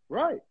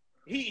 Right.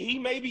 He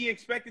maybe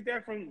expected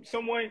that from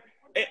someone.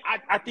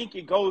 I think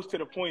it goes to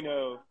the point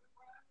of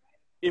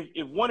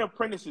if one of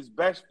Prentice's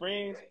best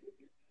friends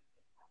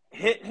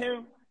hit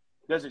him,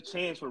 there's a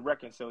chance for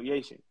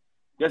reconciliation.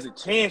 There's a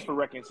chance for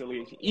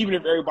reconciliation, even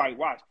if everybody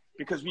watched,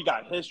 because we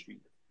got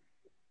history.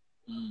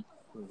 Mm-hmm.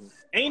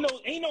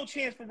 Ain't no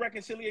chance for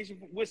reconciliation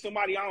with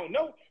somebody I don't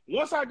know.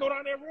 Once I go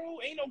down that road,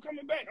 ain't no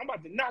coming back. I'm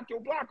about to knock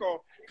your block off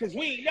because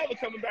we ain't never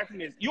coming back from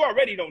this. You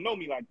already don't know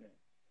me like that.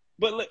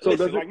 But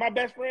listen, like my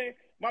best friend,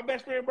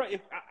 bro. If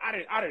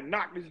I done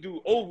knocked this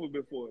dude over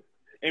before,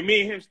 and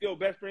me and him still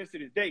best friends to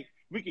this day,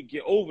 we could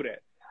get over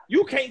that.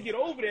 You can't get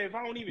over that if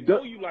I don't even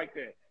know you like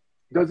that.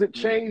 Does it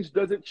change?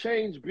 Does it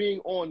change being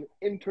on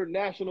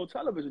international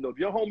television though? If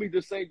your homie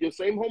just saying your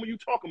same homie you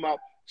talking about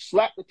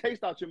slap the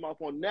taste out your mouth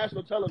on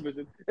national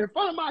television in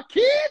front of my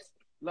kids,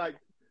 like,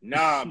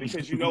 nah,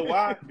 because you know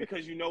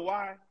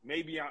why?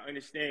 Maybe I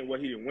understand what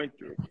he done went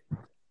through,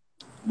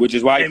 which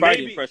is why he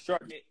fighting for sure.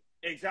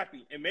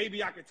 Exactly, and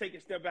maybe I can take a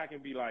step back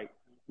and be like,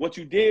 what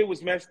you did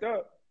was messed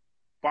up,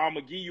 but I'm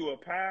gonna give you a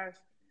pass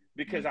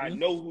because I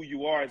know who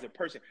you are as a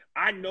person.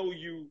 I know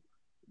you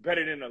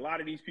better than a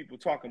lot of these people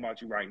talking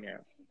about you right now.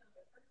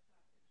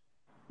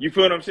 You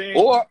feel what I'm saying?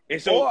 Or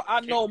I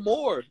know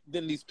more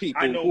than these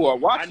people who are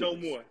watching. I know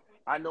more.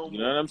 You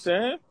know what I'm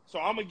saying? So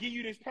I'm going to give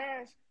you this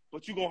pass,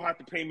 but you're going to have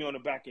to pay me on the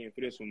back end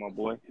for this one, my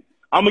boy.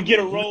 I'm going to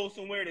get a role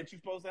somewhere that you're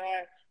supposed to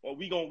have, or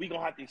we gonna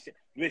have to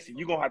 – listen,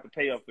 you're going to have to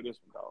pay up for this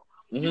one, dog.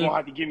 You're going to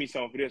have to give me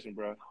something for this one,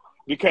 bro.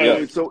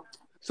 Because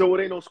So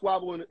it ain't no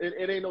squabble, and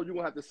it ain't no you're going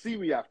to have to see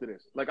me after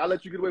this. Like, I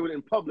let you get away with it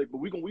in public, but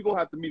we gonna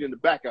have to meet in the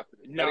back after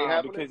this.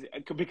 Nah,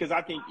 because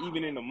I think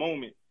even in the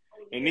moment,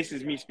 and this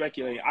is me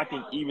speculating, I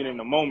think even in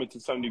the moment to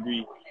some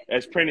degree,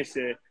 as Prentice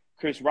said,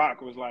 Chris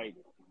Rock was like,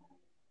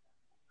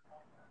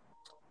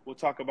 we'll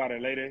talk about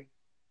it later,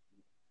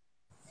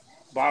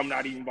 but I'm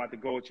not even about to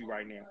go with you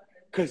right now.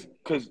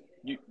 Because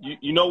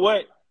you know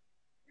what?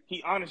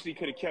 He honestly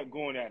could have kept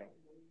going at him.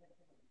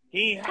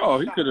 He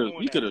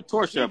could have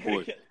torched that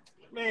boy.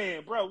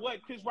 Man, bro,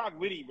 what? Chris Rock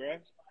witty, bro.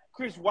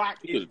 Chris Rock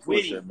is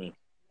witty.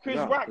 Chris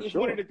Rock is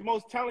one of the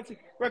most talented.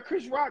 Bro,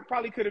 Chris Rock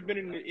probably could have been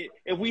in the.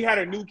 If we had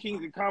a new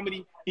Kings of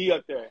Comedy, he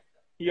up there.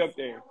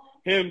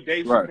 Him,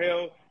 Dave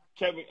Chappelle,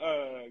 Kevin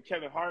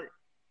Hart.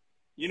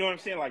 You know what I'm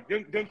saying? Like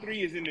them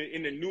three is in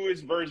the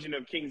newest version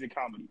of Kings of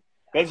Comedy.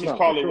 Let's just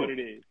call it what it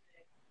is.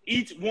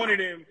 Each one of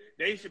them,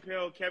 Dave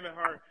Chappelle, Kevin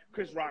Hart,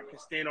 Chris Rock, can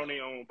stand on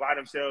their own by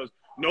themselves.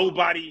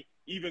 Nobody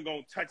even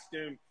gonna touch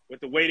them with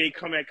the way they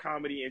come at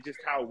comedy and just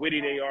how witty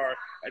they are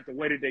at the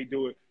way that they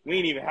do it. We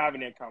ain't even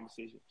having that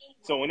conversation.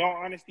 So in all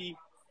honesty,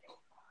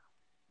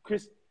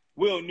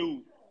 Will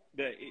knew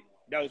that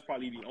that was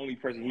probably the only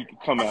person he could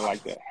come at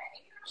like that.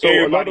 So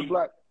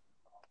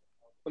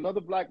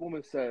another black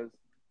woman says,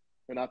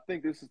 and I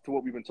think this is to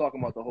what we've been talking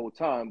about the whole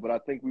time, but I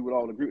think we would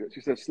all agree with it.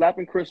 She said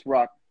slapping Chris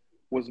Rock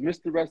was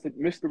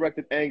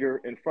misdirected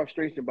anger and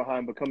frustration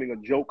behind becoming a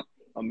joke,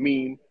 a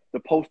meme, the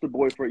poster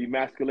boy for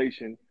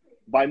emasculation.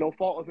 By no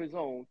fault of his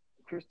own,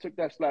 Chris took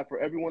that slap for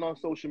everyone on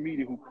social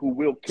media who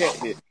Will can't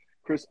hit.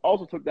 Chris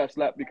also took that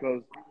slap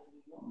because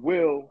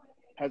Will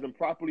has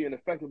improperly and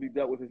effectively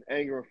dealt with his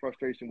anger and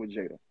frustration with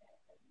Jada.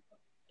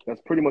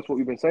 That's pretty much what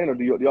we've been saying. Or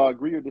do y'all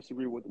agree or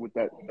disagree with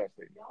that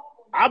statement?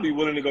 I'll be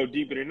willing to go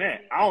deeper than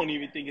that. I don't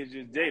even think it's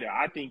just Jada.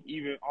 I think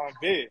even on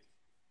Viv.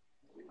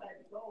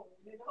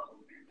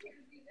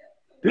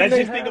 Let's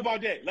just think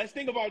about that. Let's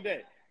think about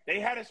that. They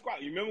had a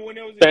squad. You remember when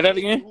there was Say that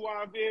again? Who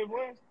Aunt Viv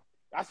was?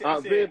 I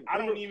said I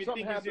don't even think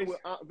it's happened just... with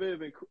Aunt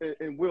Viv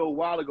and Will a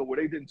while ago where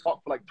they didn't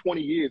talk for like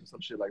 20 years or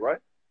some shit, like, right?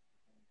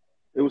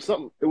 It was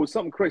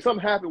something crazy.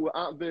 Something happened with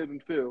Aunt Viv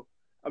and Phil.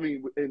 I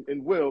mean,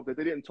 and Will, that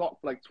they didn't talk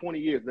for like 20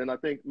 years. Then I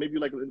think maybe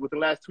like within the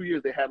last 2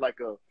 years, they had like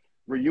a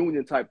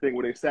reunion type thing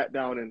where they sat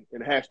down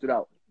and hashed it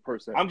out, per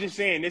se. I'm just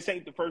saying, this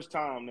ain't the first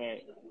time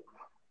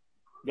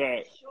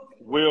that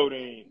Will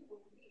didn't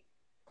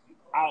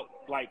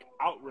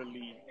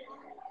outwardly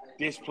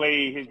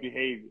display his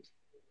behavior.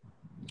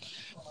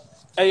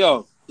 Hey,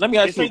 yo, let me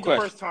ask This you a ain't the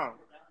question. first time.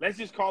 Let's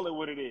just call it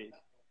what it is.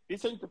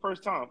 This ain't the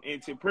first time.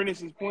 And to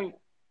Prentice's point,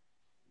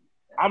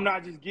 I'm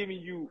not just giving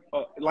you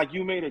like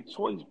you made a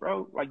choice,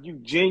 bro. Like you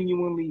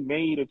genuinely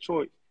made a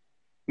choice.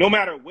 No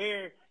matter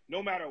where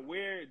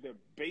the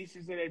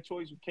basis of that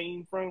choice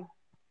came from,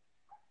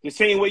 the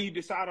same way you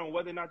decide on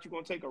whether or not you're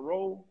gonna take a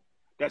role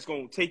that's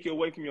gonna take you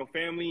away from your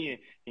family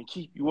and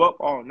keep you up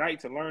all night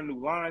to learn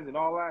new lines and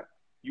all that,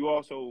 you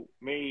also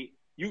made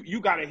you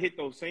gotta hit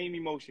those same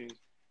emotions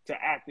to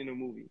act in a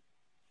movie.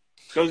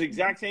 Those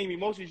exact same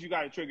emotions, you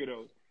gotta trigger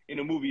those in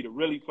a movie to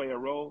really play a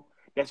role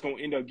that's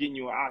gonna end up getting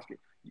you an Oscar.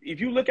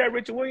 If you look at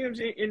Richard Williams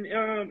in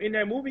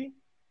that movie,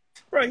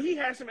 bro, he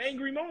had some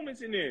angry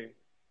moments in there.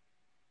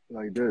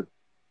 No, he did.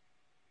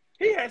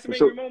 He had some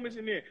angry moments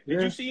in there.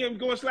 Did you see him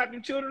go and slap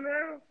them children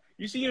around?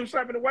 You see him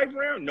slapping the wife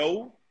around?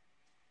 No.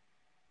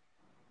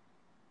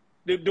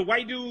 The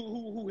white dude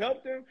who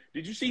helped him,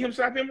 did you see him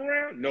slap him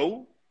around?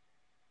 No.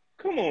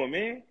 Come on,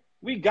 man.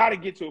 We got to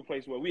get to a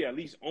place where we at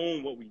least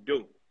own what we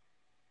do.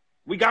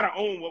 We got to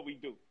own what we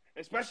do,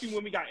 especially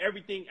when we got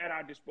everything at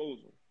our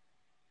disposal.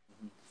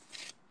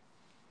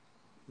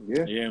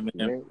 Yeah,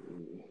 man.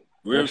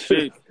 Real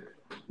shit.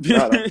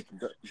 I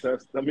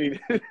mean,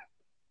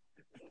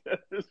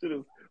 this shit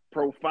is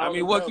profound. I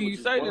mean, what can you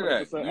say to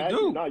that? You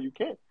do. No, you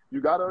can't. You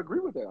got to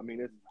agree with that. I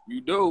mean, you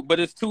do, but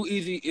it's too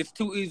easy. It's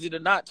too easy to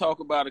not talk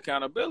about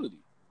accountability.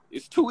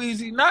 It's too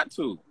easy not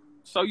to.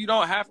 So you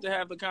don't have to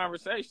have the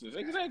conversations.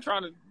 Niggas ain't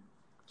trying to.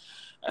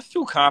 That's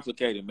too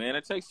complicated, man.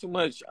 It takes too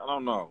much. I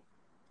don't know.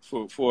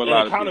 For a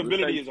lot of people.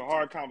 Accountability is a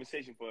hard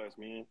conversation for us,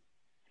 man.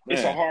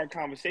 It's a hard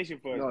conversation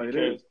for us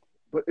because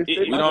but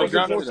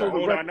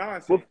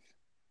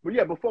but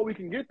yeah, before we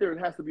can get there, it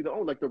has to be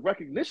the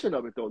recognition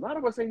of it, though. A lot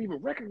of us ain't even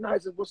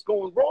recognizing what's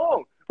going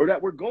wrong or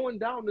that we're going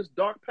down this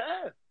dark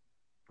path.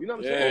 You know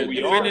what I'm saying?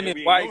 Defending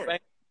his wife,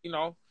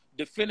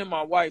 defending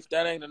my wife,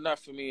 that ain't enough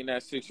for me in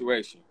that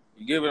situation.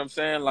 You get what I'm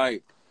saying?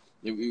 Like,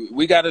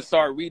 we got to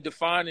start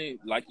redefining,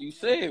 like you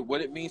said, what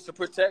it means to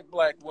protect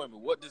black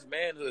women. What does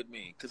manhood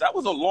mean? Because that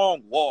was a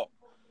long walk.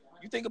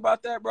 You think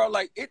about that, bro?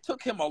 Like, it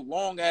took him a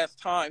long-ass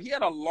time. He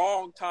had a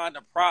long time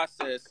to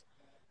process.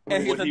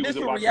 And his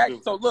initial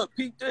reaction, so look,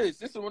 peep this.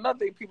 This is another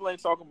thing people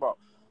ain't talking about.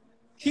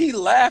 He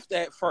laughed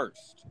at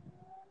first.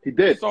 He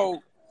did.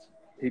 So,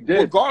 he did.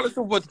 Regardless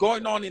of what's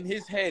going on in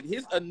his head,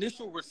 his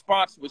initial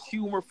response was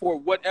humor for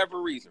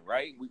whatever reason,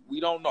 right? We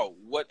don't know.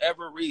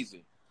 Whatever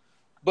reason.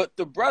 But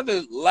the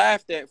brother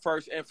laughed at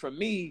first. And for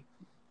me,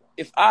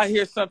 if I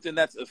hear something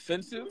that's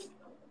offensive,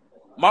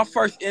 my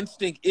first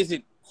instinct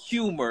isn't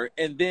humor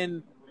and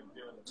then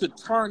to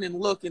turn and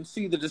look and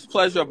see the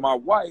displeasure of my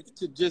wife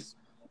to just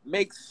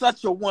make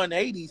such a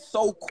 180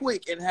 so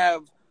quick and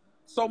have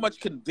so much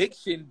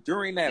conviction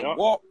during that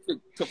walk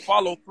to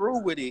follow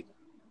through with it.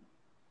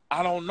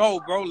 I don't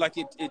know, bro. Like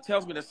it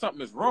tells me that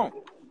something is wrong.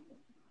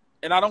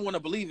 And I don't want to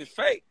believe it's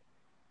fake.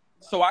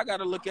 So I got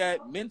to look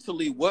at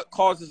mentally what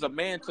causes a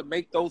man to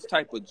make those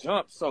type of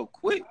jumps so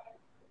quick.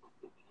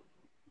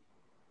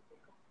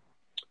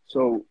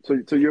 So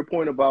to your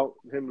point about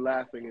him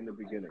laughing in the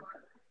beginning,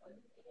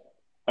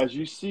 as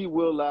you see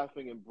Will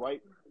laughing and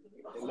bright,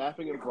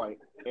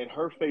 and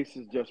her face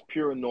is just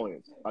pure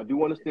annoyance. I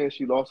do understand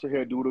she lost her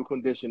hair due to a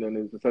condition and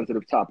is a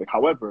sensitive topic.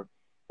 However,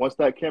 once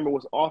that camera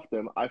was off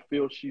them, I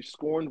feel she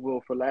scorned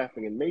Will for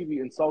laughing and maybe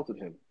insulted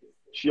him.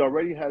 She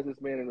already has this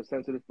man in a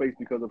sensitive place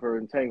because of her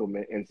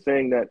entanglement and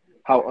saying that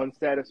how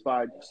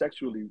unsatisfied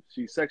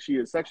she is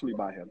sexually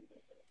by him.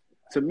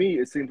 To me,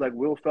 it seems like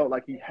Will felt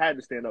like he had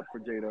to stand up for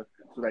Jada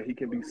so that he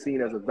can be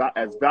seen as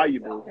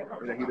valuable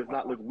and that he does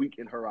not look weak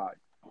in her eyes.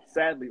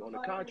 Sadly, on the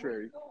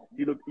contrary,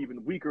 he looked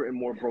even weaker and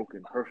more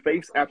broken. Her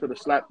face after the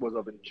slap was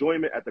of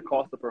enjoyment at the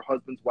cost of her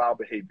husband's wild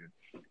behavior.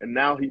 And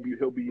now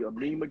he'll be a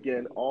meme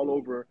again all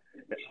over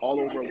a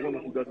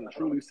woman who doesn't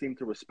truly seem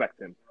to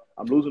respect him.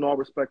 I'm losing all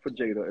respect for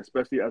Jada,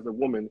 especially as a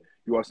woman.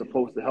 You are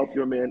supposed to help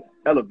your man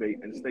elevate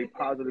and stay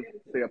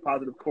a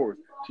positive course.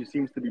 She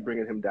seems to be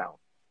bringing him down.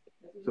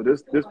 So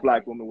this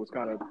black woman was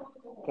kind of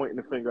pointing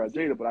the finger at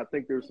Jada, but I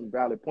think there's some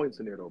valid points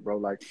in there though, bro.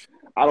 Like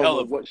I don't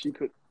know what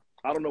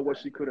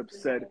she could have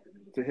said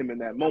to him in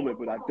that moment,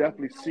 but I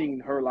definitely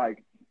seen her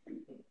like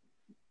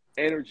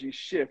energy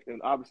shift,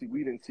 and obviously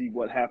we didn't see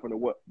what happened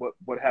or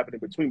what happened in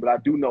between, but I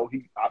do know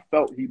I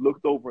felt he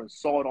looked over and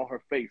saw it on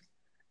her face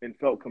and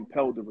felt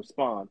compelled to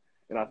respond.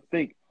 And I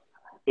think,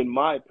 in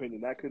my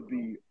opinion, that could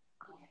be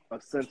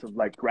a sense of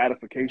like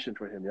gratification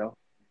for him, yo.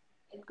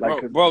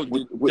 Like,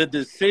 the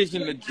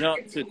decision to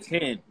jump to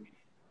 10,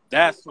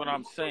 that's what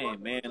I'm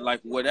saying, man.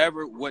 Like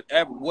whatever it was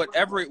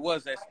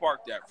that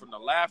sparked that, from the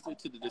laughter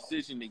to the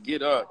decision to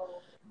get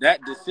up,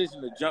 that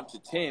decision to jump to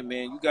 10,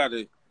 man, you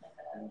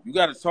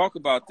gotta talk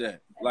about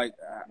that. Like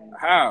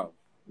how,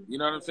 you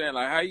know what I'm saying?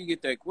 Like how you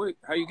get that quick?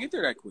 How you get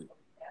there that quick?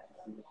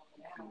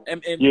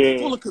 And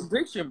full of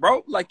conviction,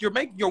 bro. Like you're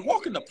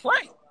walking the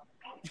plank,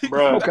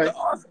 bro. Okay,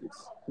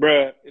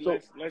 bro.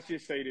 Let's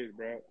just say this,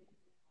 bro.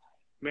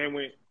 Man,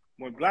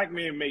 when black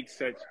men make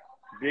such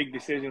big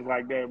decisions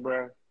like that,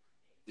 bro,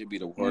 it'd be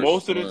the worst.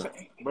 Most of the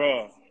time,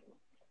 bro.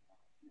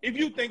 If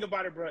you think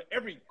about it, bro,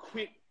 every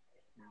quick,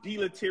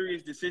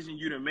 deleterious decision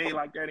you done made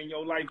like that in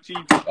your life,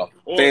 Chief,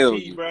 or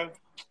P, bro,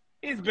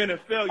 it's been a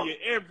failure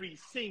every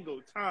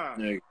single time.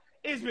 Yeah.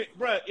 It's been,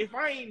 bro, if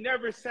I ain't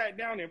never sat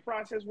down and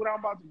processed what I'm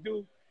about to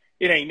do,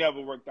 it ain't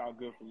never worked out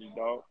good for me,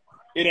 dog.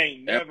 It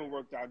ain't never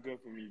worked out good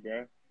for me,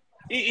 bro.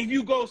 If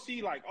you go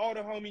see, like, all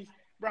the homies,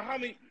 bro, how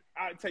many,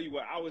 I tell you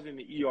what, I was in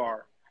the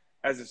ER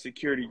as a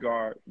security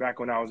guard back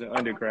when I was in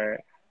undergrad.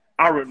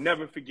 I would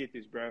never forget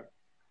this, bro.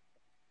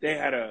 They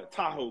had a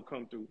Tahoe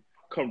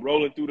come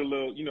rolling through the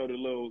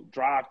little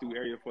drive-through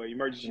area for the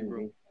emergency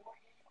room.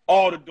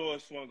 All the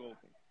doors swung open.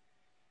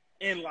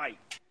 And, like,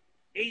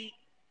 8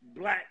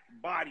 black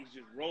bodies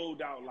just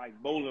rolled out like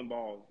bowling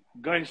balls,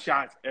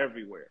 gunshots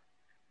everywhere,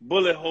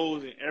 bullet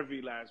holes in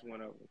every last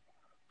one of them.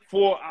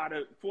 4 out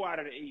of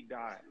the 8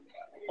 died,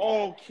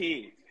 all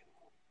kids.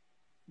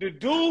 The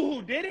dude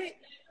who did it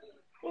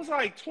was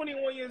like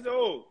 21 years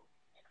old.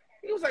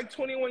 He was like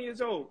 21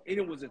 years old, and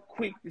it was a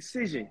quick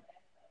decision.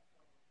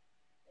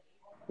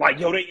 Like,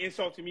 yo, they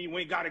insulted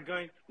me, got a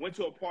gun, went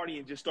to a party,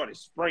 and just started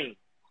spraying.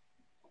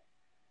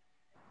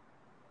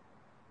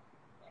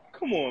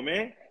 Come on,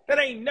 man. That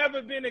ain't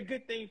never been a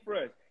good thing for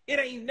us. It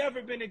ain't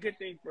never been a good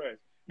thing for us.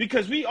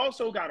 Because we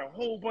also got a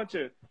whole bunch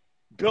of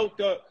built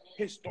up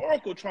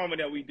historical trauma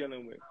that we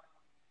dealing with.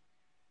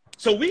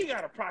 So we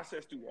got to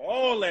process through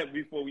all that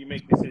before we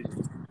make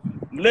decisions.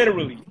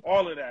 Literally,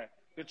 all of that.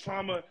 The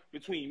trauma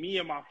between me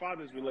and my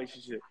father's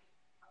relationship.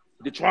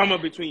 The trauma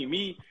between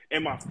me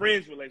and my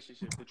friend's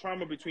relationship. The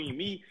trauma between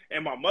me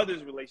and my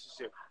mother's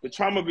relationship. The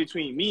trauma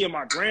between me and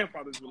my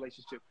grandfather's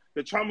relationship.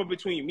 The trauma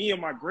between me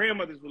and my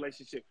grandmother's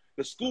relationship.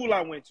 The school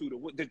I went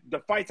to. The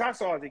fights I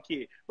saw as a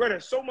kid. Bro,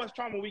 there's so much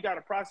trauma we got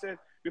to process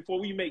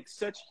before we make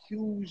such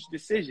huge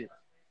decisions.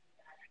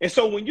 And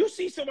so when you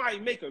see somebody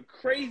make a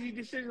crazy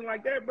decision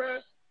like that, bro,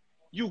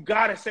 you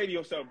got to say to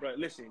yourself, bro,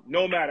 listen,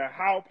 no matter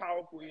how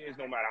powerful he is,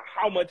 no matter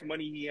how much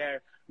money he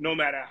has, no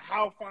matter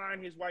how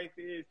fine his wife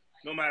is,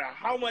 no matter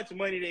how much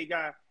money they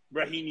got,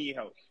 bro, he need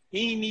help.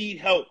 He need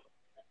help.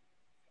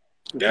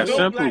 There's no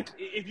simple.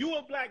 If you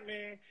a black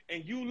man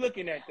and you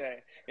looking at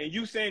that and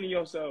you saying to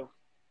yourself,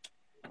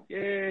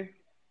 yeah,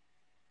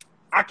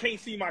 I can't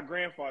see my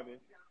grandfather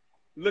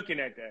looking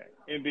at that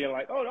and being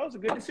like, oh, that was a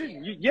good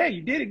decision. You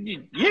did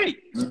it.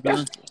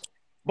 Yes.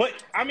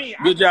 But, I mean,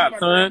 good job,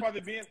 son. I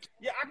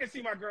can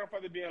see my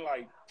grandfather being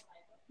like,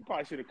 you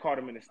probably should have caught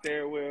him in the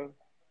stairwell.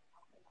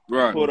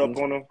 Right. Pulled up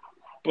on him.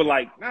 But,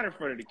 like, not in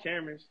front of the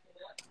cameras.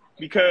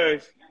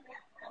 Because,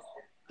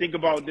 think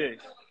about this.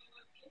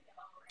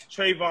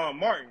 Trayvon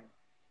Martin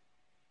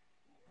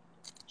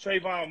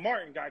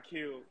got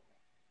killed.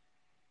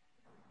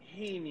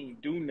 He didn't even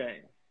do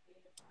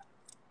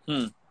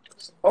nothing.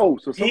 Oh,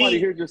 so somebody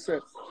here just said,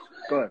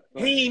 go ahead.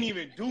 He didn't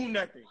even do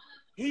nothing.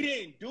 He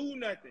didn't do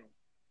nothing.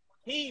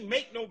 He didn't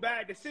make no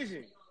bad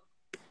decision.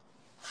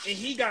 And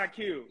he got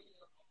killed.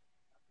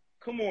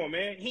 Come on,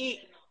 man.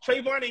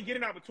 Trayvon didn't get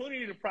an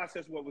opportunity to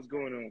process what was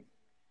going on.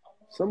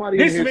 Somebody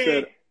here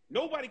said,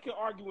 nobody can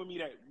argue with me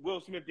that Will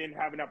Smith didn't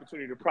have an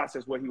opportunity to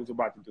process what he was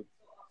about to do.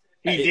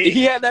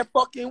 He had that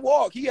fucking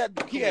walk. He had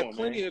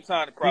plenty of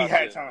time to process. He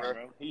had time,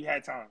 bro. He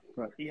had time.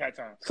 Right. He had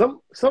time.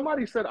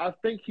 Somebody said, I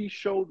think he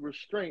showed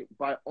restraint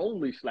by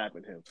only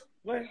slapping him.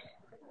 What?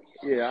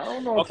 Yeah, I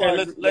don't know. Okay,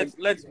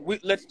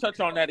 let's touch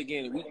on that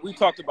again. We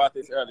talked about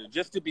this earlier.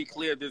 Just to be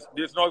clear,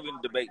 there's no even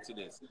debate to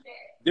this.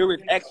 There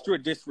is extra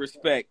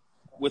disrespect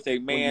with a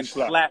man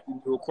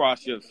slapping you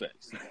across your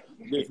face.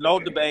 There's no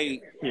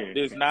debate.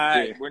 There's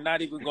not. Yeah. We're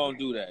not even gonna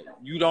do that.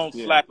 You don't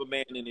slap a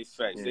man in his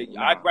face.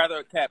 I'd rather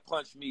a cat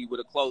punch me with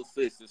a closed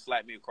fist than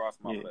slap me across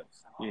my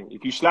face. Yeah.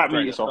 If you slap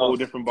me, it's a whole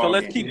different ball. So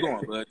let's keep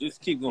going, bro.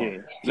 Just keep going.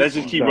 Yeah. Let's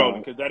just keep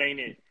rolling because that ain't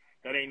it.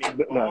 That ain't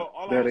it.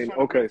 All that ain't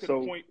okay. So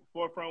the point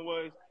forefront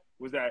was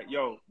that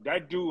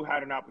that dude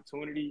had an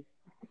opportunity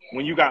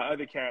when you got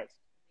other cats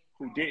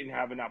who didn't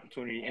have an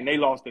opportunity and they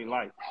lost their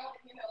life.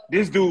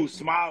 This dude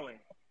smiling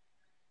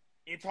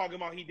and talking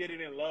about he did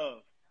it in love.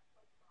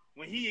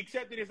 When he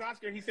accepted his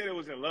Oscar, he said it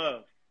was in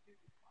love.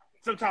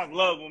 Sometimes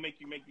love will make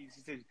you make these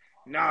decisions.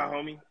 Nah,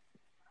 homie.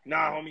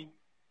 Nah.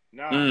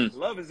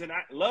 Love is an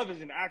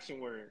action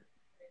word.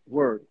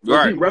 Word.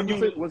 Right.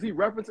 Was he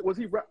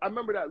referencing? I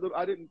remember that little.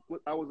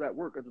 I was at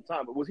work at the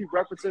time, but was he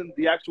referencing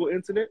the actual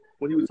incident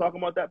when he was talking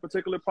about that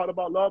particular part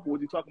about love, or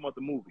was he talking about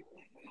the movie?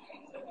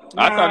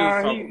 I thought he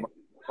was talking about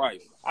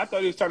life. I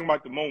thought he was talking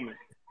about the moment.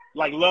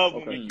 Like love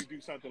will make you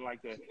do something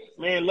like that.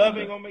 Man, love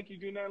ain't gonna make you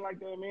do nothing like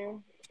that,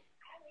 man.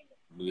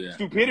 Yeah.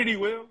 Stupidity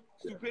will.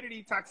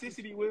 Stupidity,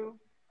 toxicity will.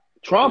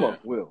 Trauma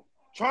will.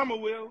 Trauma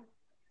will.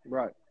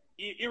 Right.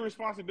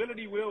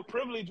 Irresponsibility will.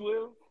 Privilege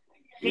will.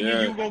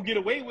 Thinking you gonna get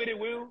away with it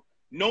will.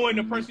 Knowing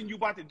the person you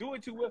about to do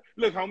it to will.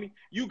 Look, homie,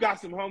 you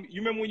got some homie.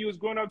 You remember when you was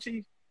growing up,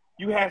 Chief?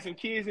 You had some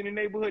kids in the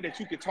neighborhood that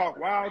you could talk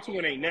wild to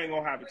and ain't nothing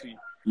gonna happen to you.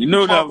 You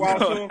know that was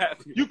gonna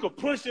happen. You could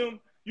push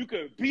them. You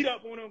could beat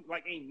up on them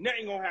like ain't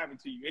nothing gonna happen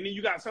to you. And then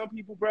you got some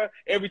people, bro.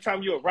 Every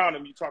time you're around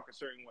them, you talk a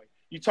certain way.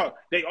 You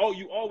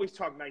always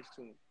talk nice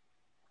to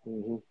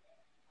them.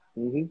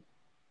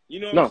 You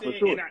know what I'm saying? For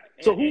sure.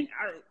 Go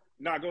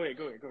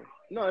ahead.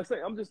 No,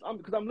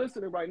 because I'm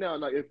listening right now.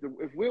 Like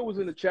if Will was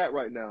in the chat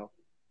right now,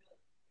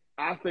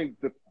 I think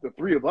the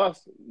three of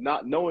us,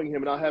 not knowing him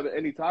and not having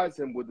any ties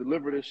to him, would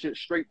deliver this shit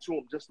straight to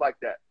him just like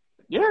that.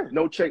 Yeah.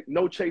 No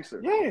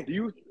chaser. Yeah. Do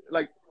you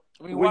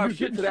when you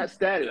get to that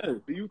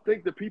status, do you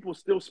think the people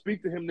still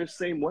speak to him this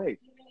same way?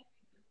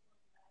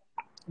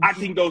 I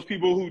think those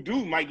people who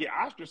do might get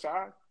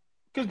ostracized.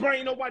 Because, bro,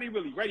 ain't nobody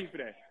really ready for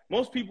that.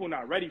 Most people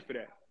not ready for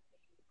that.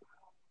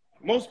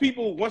 Most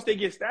people, once they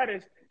get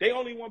status, they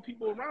only want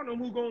people around them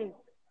who going to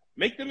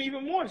make them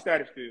even more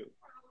status filled.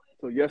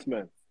 So, yes,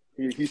 man.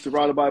 He's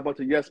surrounded by a bunch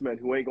of yes men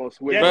who ain't going to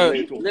switch.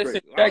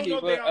 Listen, Becky,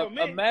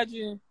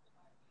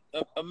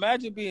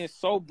 imagine being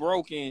so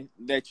broken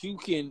that you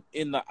can,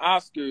 in the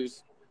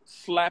Oscars,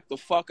 slap the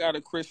fuck out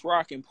of Chris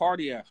Rock and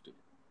party after.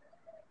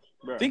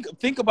 Bruh.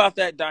 Think about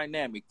that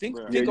dynamic. Think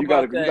about that.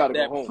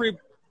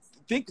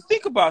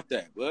 Think about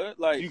that, bud.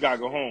 Like, you gotta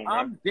go home.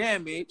 I'm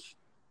damaged,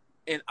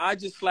 and I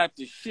just slapped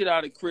the shit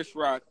out of Chris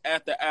Rock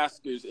at the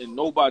Oscars, and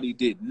nobody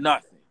did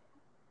nothing.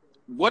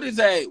 What is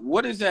that?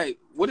 What does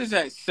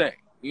that say?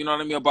 You know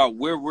what I mean about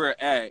where we're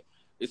at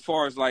as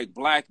far as like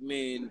black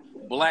men,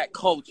 black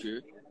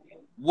culture,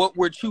 what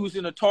we're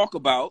choosing to talk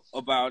about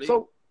it.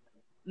 So,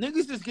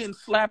 niggas is getting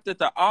slapped at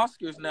the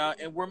Oscars now,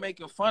 and we're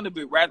making fun of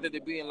it rather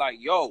than being like,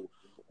 yo,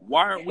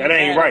 why aren't we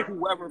mad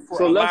whoever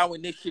for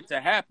allowing this shit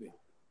to happen?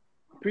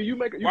 Why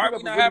are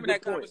we not having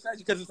that conversation?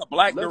 Because it's a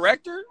black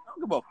director? I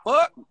don't give a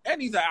fuck. And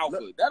he's an alpha.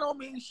 That don't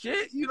mean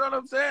shit. You know what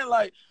I'm saying?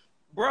 Like,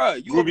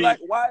 bruh, you a black.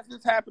 Why is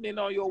this happening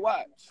on your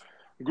watch?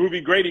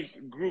 Groovy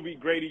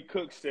Grady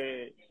Cook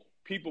said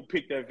people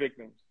pick their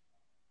victims.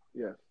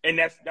 Yeah. And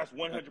that's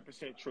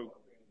 100% true.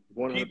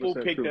 100% people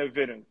pick true. their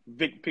victims.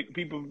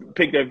 People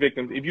pick their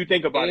victims. If you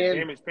think about it,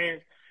 damaged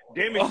parents,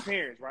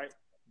 right?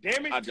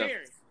 Damaged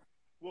parents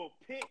will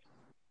pick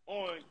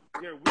on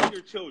their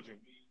weaker children.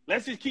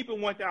 Let's just keep it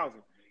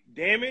 1,000.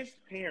 Damaged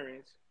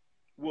parents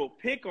will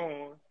pick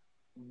on,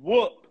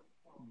 whoop,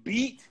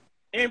 beat,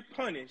 and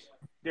punish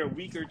their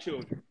weaker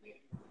children.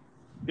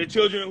 The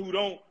children who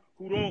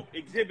don't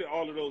exhibit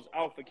all of those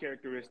alpha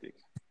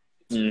characteristics.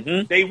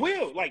 Mm-hmm. They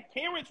will. Like,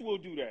 parents will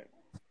do that.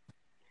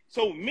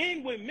 So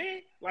men with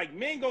men, like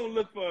men gonna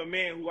look for a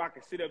man who I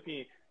can sit up here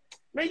and,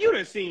 man, you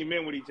done seen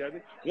men with each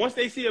other. Once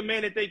they see a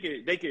man that they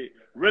could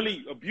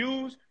really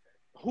abuse,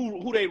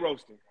 who they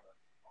roasting?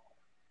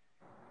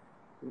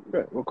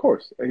 Yeah, of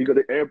course. And you got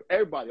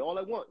everybody all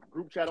at once.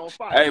 Group chat on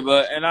fire. Hey,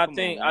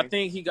 I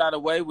think he got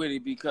away with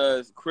it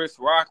because Chris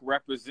Rock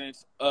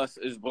represents us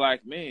as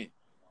black men.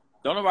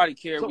 Don't nobody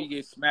care if we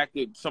get smacked.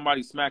 If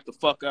somebody smacked the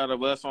fuck out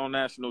of us on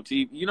national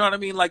TV. You know what I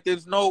mean? Like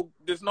there's no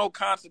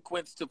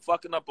consequence to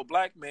fucking up a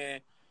black man,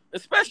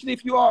 especially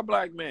if you are a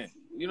black man.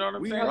 You know what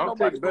I'm saying?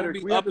 Nobody's gonna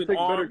be up in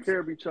arms. Better care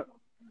of each other.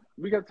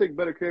 We got to take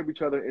better care of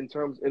each other in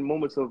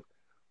moments of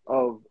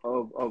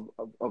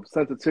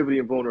sensitivity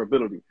and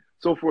vulnerability.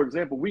 So, for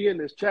example, we in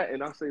this chat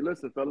and I say,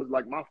 "Listen, fellas,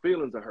 like my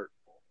feelings are hurt,"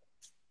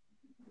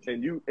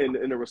 and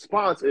the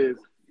response is,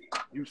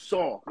 "You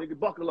saw, nigga,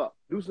 buckle up,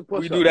 do some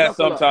push-ups." We do that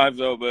sometimes,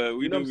 though, but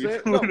we do.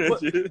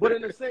 But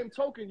in the same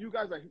token, you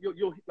guys are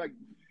you'll like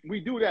we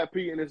do that,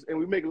 Pete, and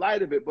we make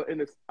light of it. But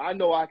I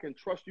know I can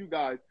trust you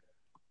guys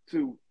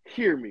to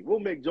hear me. We'll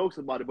make jokes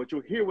about it, but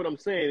you'll hear what I'm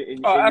saying.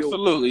 And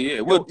absolutely,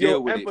 yeah, we'll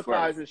deal with it.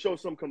 Empathize and show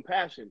some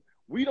compassion.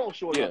 We don't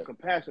show enough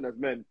compassion as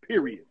men.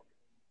 Period.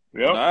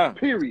 Yeah. Nah.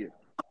 Period.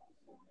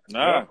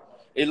 Nah.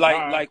 It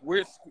like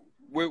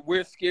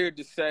we're scared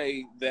to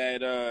say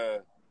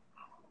that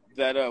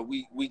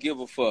we give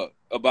a fuck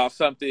about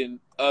something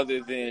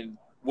other than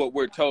what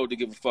we're told to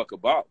give a fuck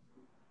about.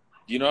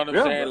 You know what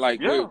I'm saying?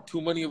 Like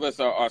too many of us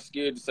are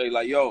scared to say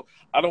like, yo,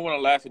 I don't want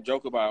to laugh and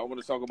joke about it. I want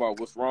to talk about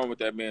what's wrong with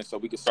that man so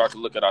we can start to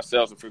look at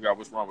ourselves and figure out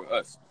what's wrong with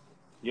us.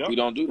 Yep. We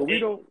don't do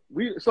that.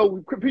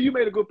 So you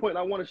made a good point.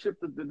 I want to shift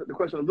the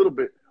question a little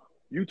bit.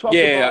 You talk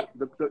about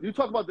you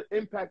talk about the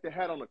impact it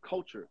had on the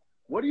culture.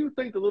 What do you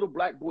think the little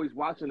black boys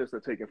watching this are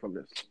taking from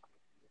this?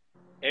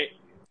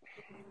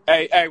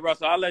 Hey,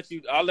 Russell, I'll let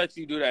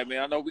you do that, man.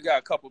 I know we got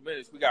a couple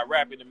minutes. We got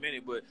rap in a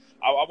minute, but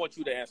I want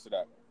you to answer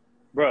that.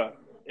 Bruh,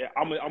 yeah,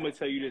 I'm gonna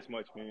tell you this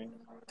much, man.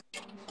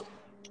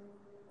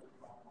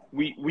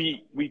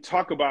 We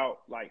talk about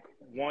like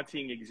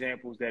wanting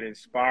examples that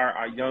inspire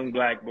our young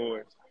black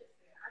boys,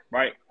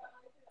 right,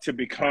 to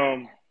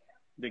become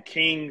the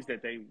kings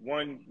that they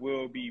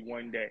will be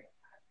one day.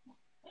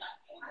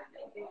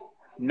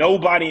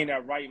 Nobody in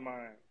their right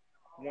mind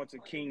wants a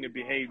king to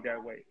behave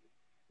that way,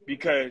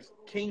 because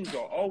kings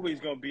are always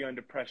going to be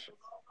under pressure.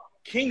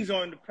 Kings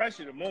are under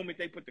pressure the moment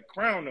they put the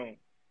crown on.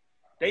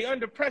 They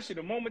under pressure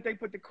the moment they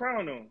put the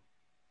crown on.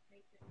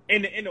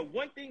 And the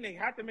one thing they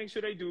have to make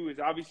sure they do is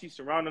obviously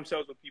surround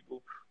themselves with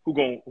people who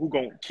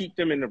gon' keep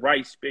them in the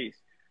right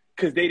space.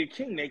 Because they the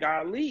king, they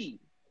got to lead.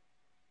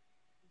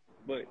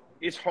 But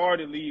it's hard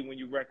to lead when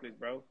you reckless,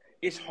 bro.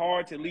 It's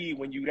hard to lead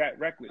when you that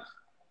reckless.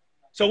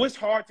 So it's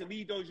hard to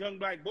lead those young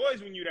black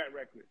boys when you that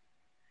reckless.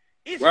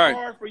 It's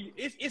hard for you.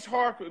 It's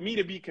hard for me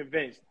to be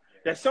convinced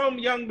that some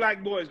young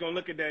black boy is gonna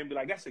look at that and be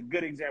like, "That's a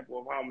good example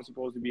of how I'm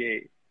supposed to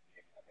behave."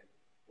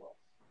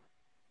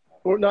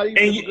 Or not even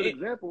a good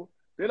example.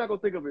 They're not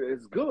gonna think of it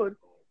as good.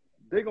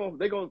 They're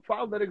gonna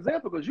follow that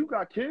example because you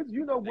got kids.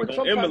 You know, when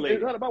sometimes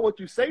it's not about what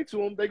you say to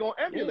them. They're gonna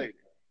emulate it.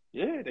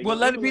 Yeah. Well,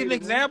 let it be an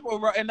example,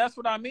 right? And that's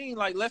what I mean.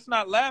 Like, let's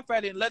not laugh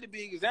at it and let it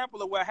be an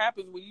example of what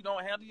happens when you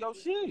don't handle your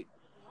shit,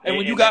 and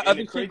when you got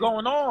other shit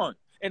going on,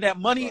 and that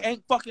money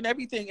ain't fucking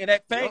everything, and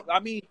that fame.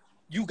 I mean,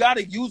 you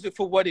gotta use it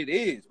for what it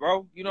is,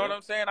 bro. You know what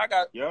I'm saying?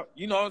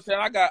 You know what I'm saying?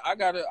 I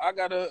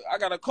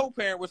got a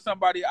co-parent with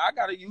somebody I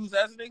gotta use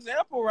as an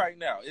example right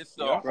now. It's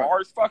the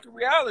harsh fucking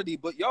reality,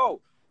 but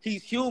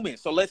he's human.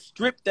 So let's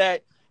strip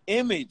that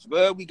image,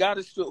 bro. We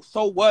gotta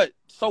so what?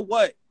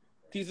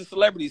 He's a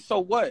celebrity.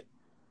 So what?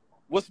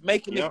 What's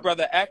making this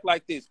brother act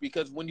like this?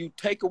 Because when you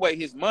take away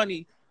his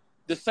money,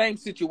 the same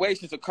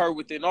situations occur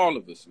within all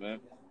of us, man.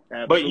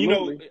 Absolutely. But you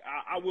know,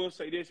 I will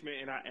say this,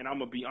 man, and I'm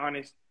gonna be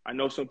honest. I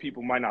know some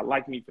people might not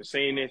like me for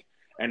saying this,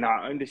 and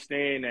I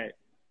understand that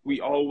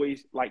we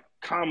always, like,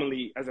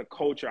 commonly as a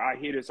culture, I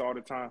hear this all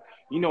the time.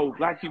 You know,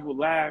 black people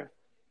laugh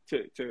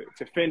to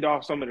fend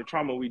off some of the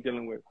trauma we're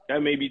dealing with.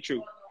 That may be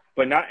true,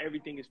 but not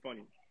everything is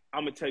funny.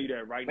 I'm gonna tell you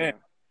that right now.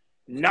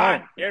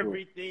 Not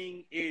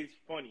everything is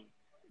funny.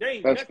 There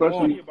ain't nothing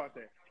funny about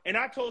that. And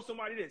I told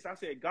somebody this. I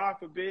said, God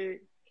forbid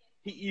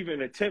he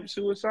even attempt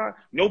suicide.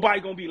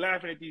 Nobody gonna be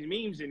laughing at these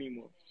memes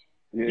anymore.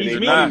 Yeah, these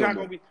memes not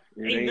gonna be.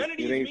 None of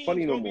these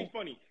memes gonna be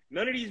funny.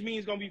 None of these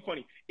memes gonna be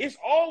funny. It's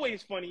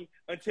always funny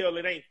until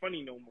it ain't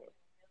funny no more.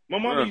 My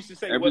mama used to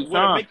say, "What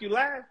will make you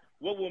laugh?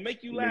 What will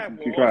make you laugh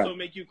will also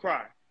make you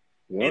cry."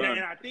 Yeah. And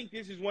I think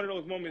this is one of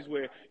those moments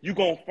where you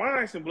gonna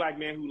find some black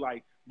man who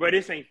like, bro,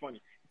 this ain't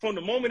funny. From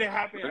the moment it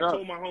happened, I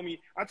told my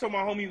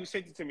homie who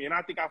sent it to me, and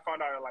I think I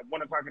found out at like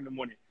 1 o'clock in the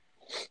morning.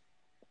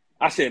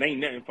 I said,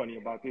 ain't nothing funny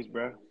about this,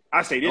 bro.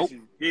 I say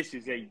this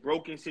is a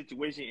broken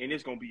situation, and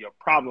it's gonna be a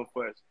problem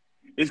for us.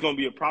 It's gonna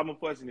be a problem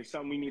for us, and it's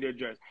something we need to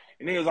address.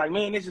 And they was like,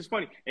 man, this is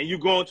funny. And you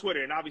go on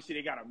Twitter, and obviously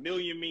they got a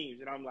million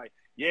memes, and I'm like,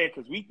 yeah,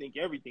 because we think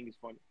everything is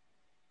funny.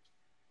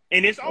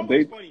 And it's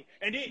always funny.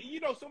 And then, you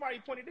know, somebody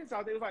pointed this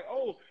out. They was like,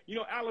 oh, you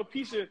know,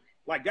 alopecia,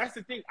 like, that's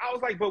the thing. I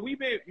was like, but we've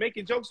been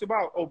making jokes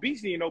about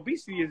obesity, and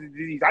obesity is a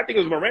disease. I think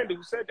it was Miranda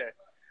who said that.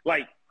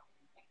 Like,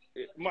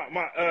 my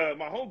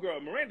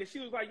homegirl, Miranda, she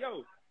was like,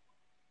 yo,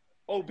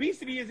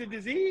 obesity is a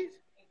disease?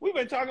 We've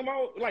been talking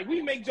about, like,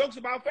 we make jokes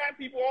about fat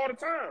people all the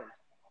time.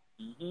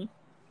 Mm-hmm.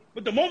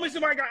 But the moment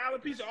somebody got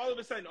alopecia, all of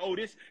a sudden,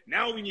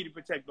 now we need to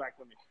protect black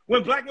women.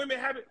 When black women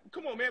have it,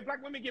 come on, man,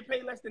 black women get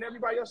paid less than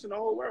everybody else in the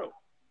whole world.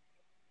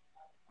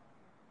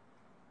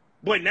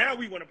 But now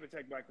we want to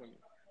protect black women.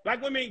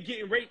 Black women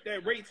getting raped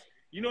at rates,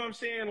 you know what I'm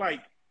saying? Like,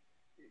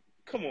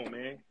 come on,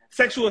 man.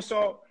 Sexual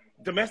assault,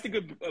 domestic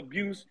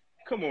abuse,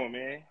 come on,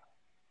 man.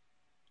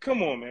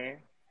 Come on, man.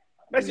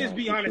 Let's just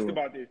be honest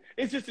about this.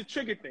 It's just a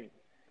trigger thing.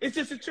 It's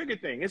just a trigger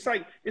thing. It's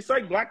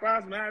like Black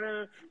Lives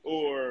Matter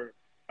or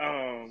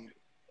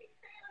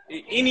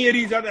any of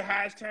these other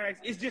hashtags.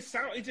 It just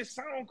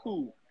sound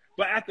cool.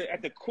 But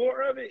at the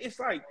core of it, it's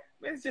like,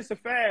 man, it's just a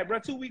fad, bro.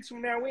 2 weeks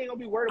from now, we ain't gonna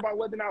be worried about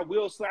whether or not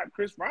Will slap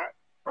Chris Rock.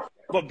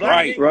 But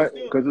right,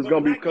 because it's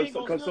gonna be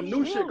because some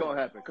new shit gonna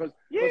happen. Because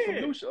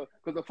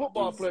the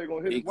football player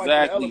gonna hit his wife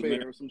in the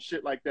elevator or some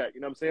shit like that.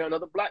 You know what I'm saying?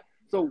 Another black.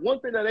 So one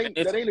thing that ain't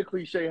a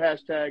cliche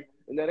hashtag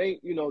and that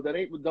ain't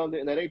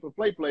redundant and that ain't for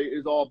play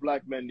is all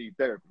black men need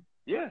therapy.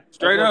 Yeah,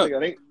 straight up.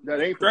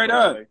 That ain't straight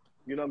up.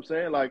 You know what I'm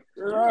saying? Like,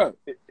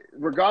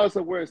 regardless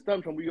of where it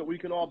stems from, we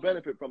can all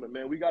benefit from it,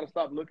 man. We got to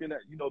stop looking at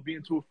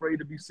being too afraid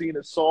to be seen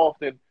as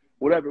soft and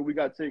whatever. We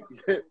got to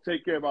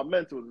take care of our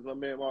mentals, as my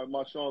man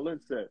Marshawn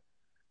Lynch said.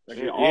 Like,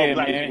 all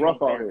black is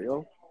rough out here,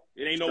 yo.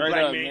 It ain't no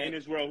black man in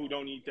this world who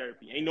don't need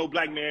therapy. Ain't no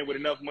black man with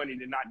enough money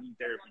to not need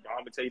therapy, dog.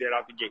 I'm gonna tell you that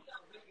out the gate.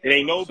 It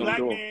ain't no black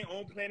man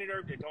on planet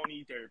Earth that don't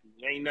need therapy.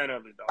 It ain't none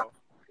of it, dog.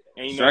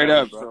 Ain't Straight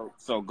no up,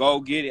 so go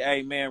get it.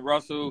 Hey, man,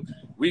 Russell,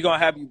 we gonna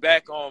have you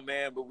back on,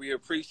 man. But we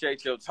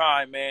appreciate your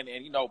time, man.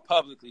 And you know,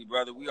 publicly,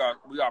 brother, we are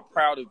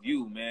proud of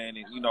you, man.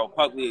 And you know,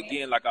 publicly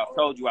again, like I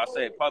told you, I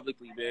said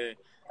publicly, man.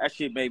 That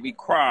shit made me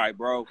cry,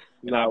 bro.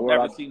 And I've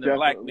never seen a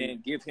black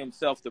man give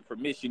himself the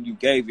permission you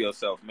gave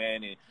yourself,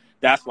 man. And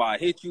that's why I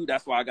hit you.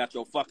 That's why I got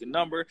your fucking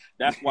number.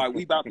 That's why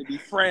we about to be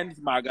friends,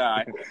 my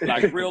guy,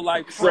 like real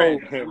life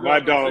friends. My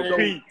dog,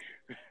 P.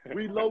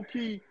 We low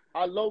key.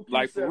 I low-key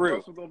like, said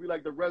Russell's going to be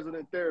like the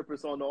resident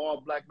therapist on the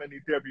All Black Men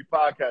Need Therapy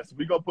podcast.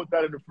 We're going to put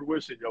that into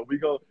fruition, yo.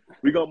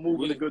 We're gonna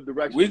move in a good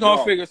direction. We're going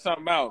to figure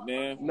something out,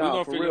 man. We're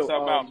going to figure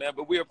something out, man.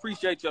 But we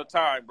appreciate your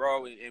time,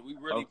 bro. And we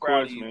really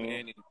proud of you,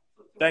 man. And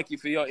thank you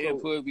for your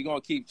input. We're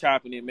going to keep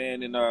chopping it,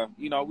 man. And,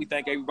 you know, we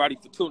thank everybody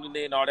for tuning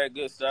in, all that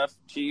good stuff.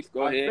 Chief,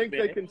 go ahead, I think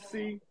man. they can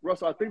see,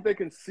 Russell, I think they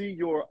can see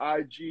your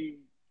IG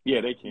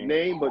they can.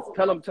 name. But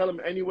tell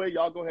them anyway.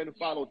 Y'all go ahead and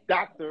follow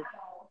Dr.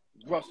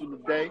 Russell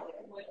Ledet.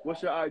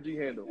 What's your IG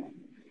handle?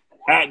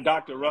 At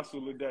Dr.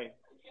 Russell Ledet.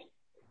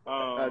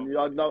 And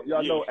y'all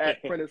know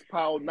at Prentice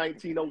Powell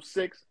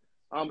 1906.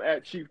 I'm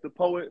at Chief the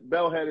Poet.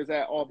 Bellhead is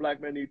at All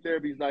Black Men Need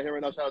Therapy. He's not here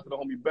right now. Shout out to the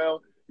homie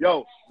Bell.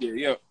 Yo.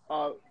 Yeah.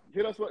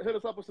 Hit us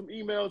up with some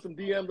emails, some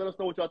DMs. Let us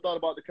know what y'all thought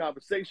about the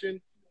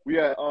conversation. We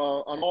are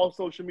on all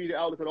social media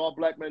outlets at All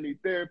Black Men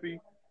Need Therapy.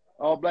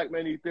 All Black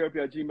Men Need Therapy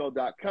at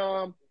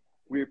gmail.com.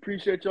 We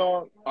appreciate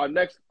y'all.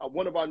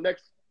 One of our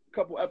next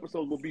couple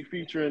episodes will be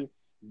featuring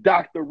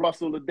Dr.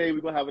 Russell Ledet. We're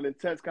gonna have an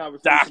intense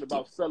conversation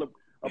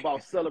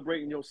about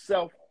celebrating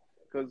yourself,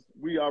 because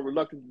we are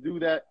reluctant to do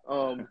that.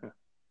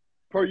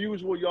 Per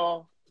usual,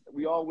 y'all,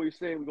 we always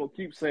say, we're gonna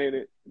keep saying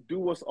it.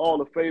 Do us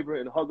all a favor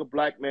and hug a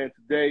black man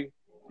today.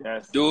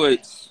 Yes. Do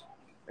it.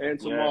 And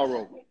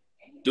tomorrow. Yes.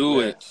 Do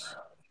it.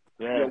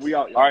 Yeah, we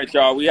out. All right,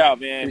 y'all. We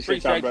out, man.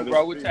 Appreciate you,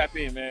 bro. We'll tap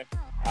in, man.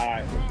 All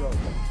right. For sure.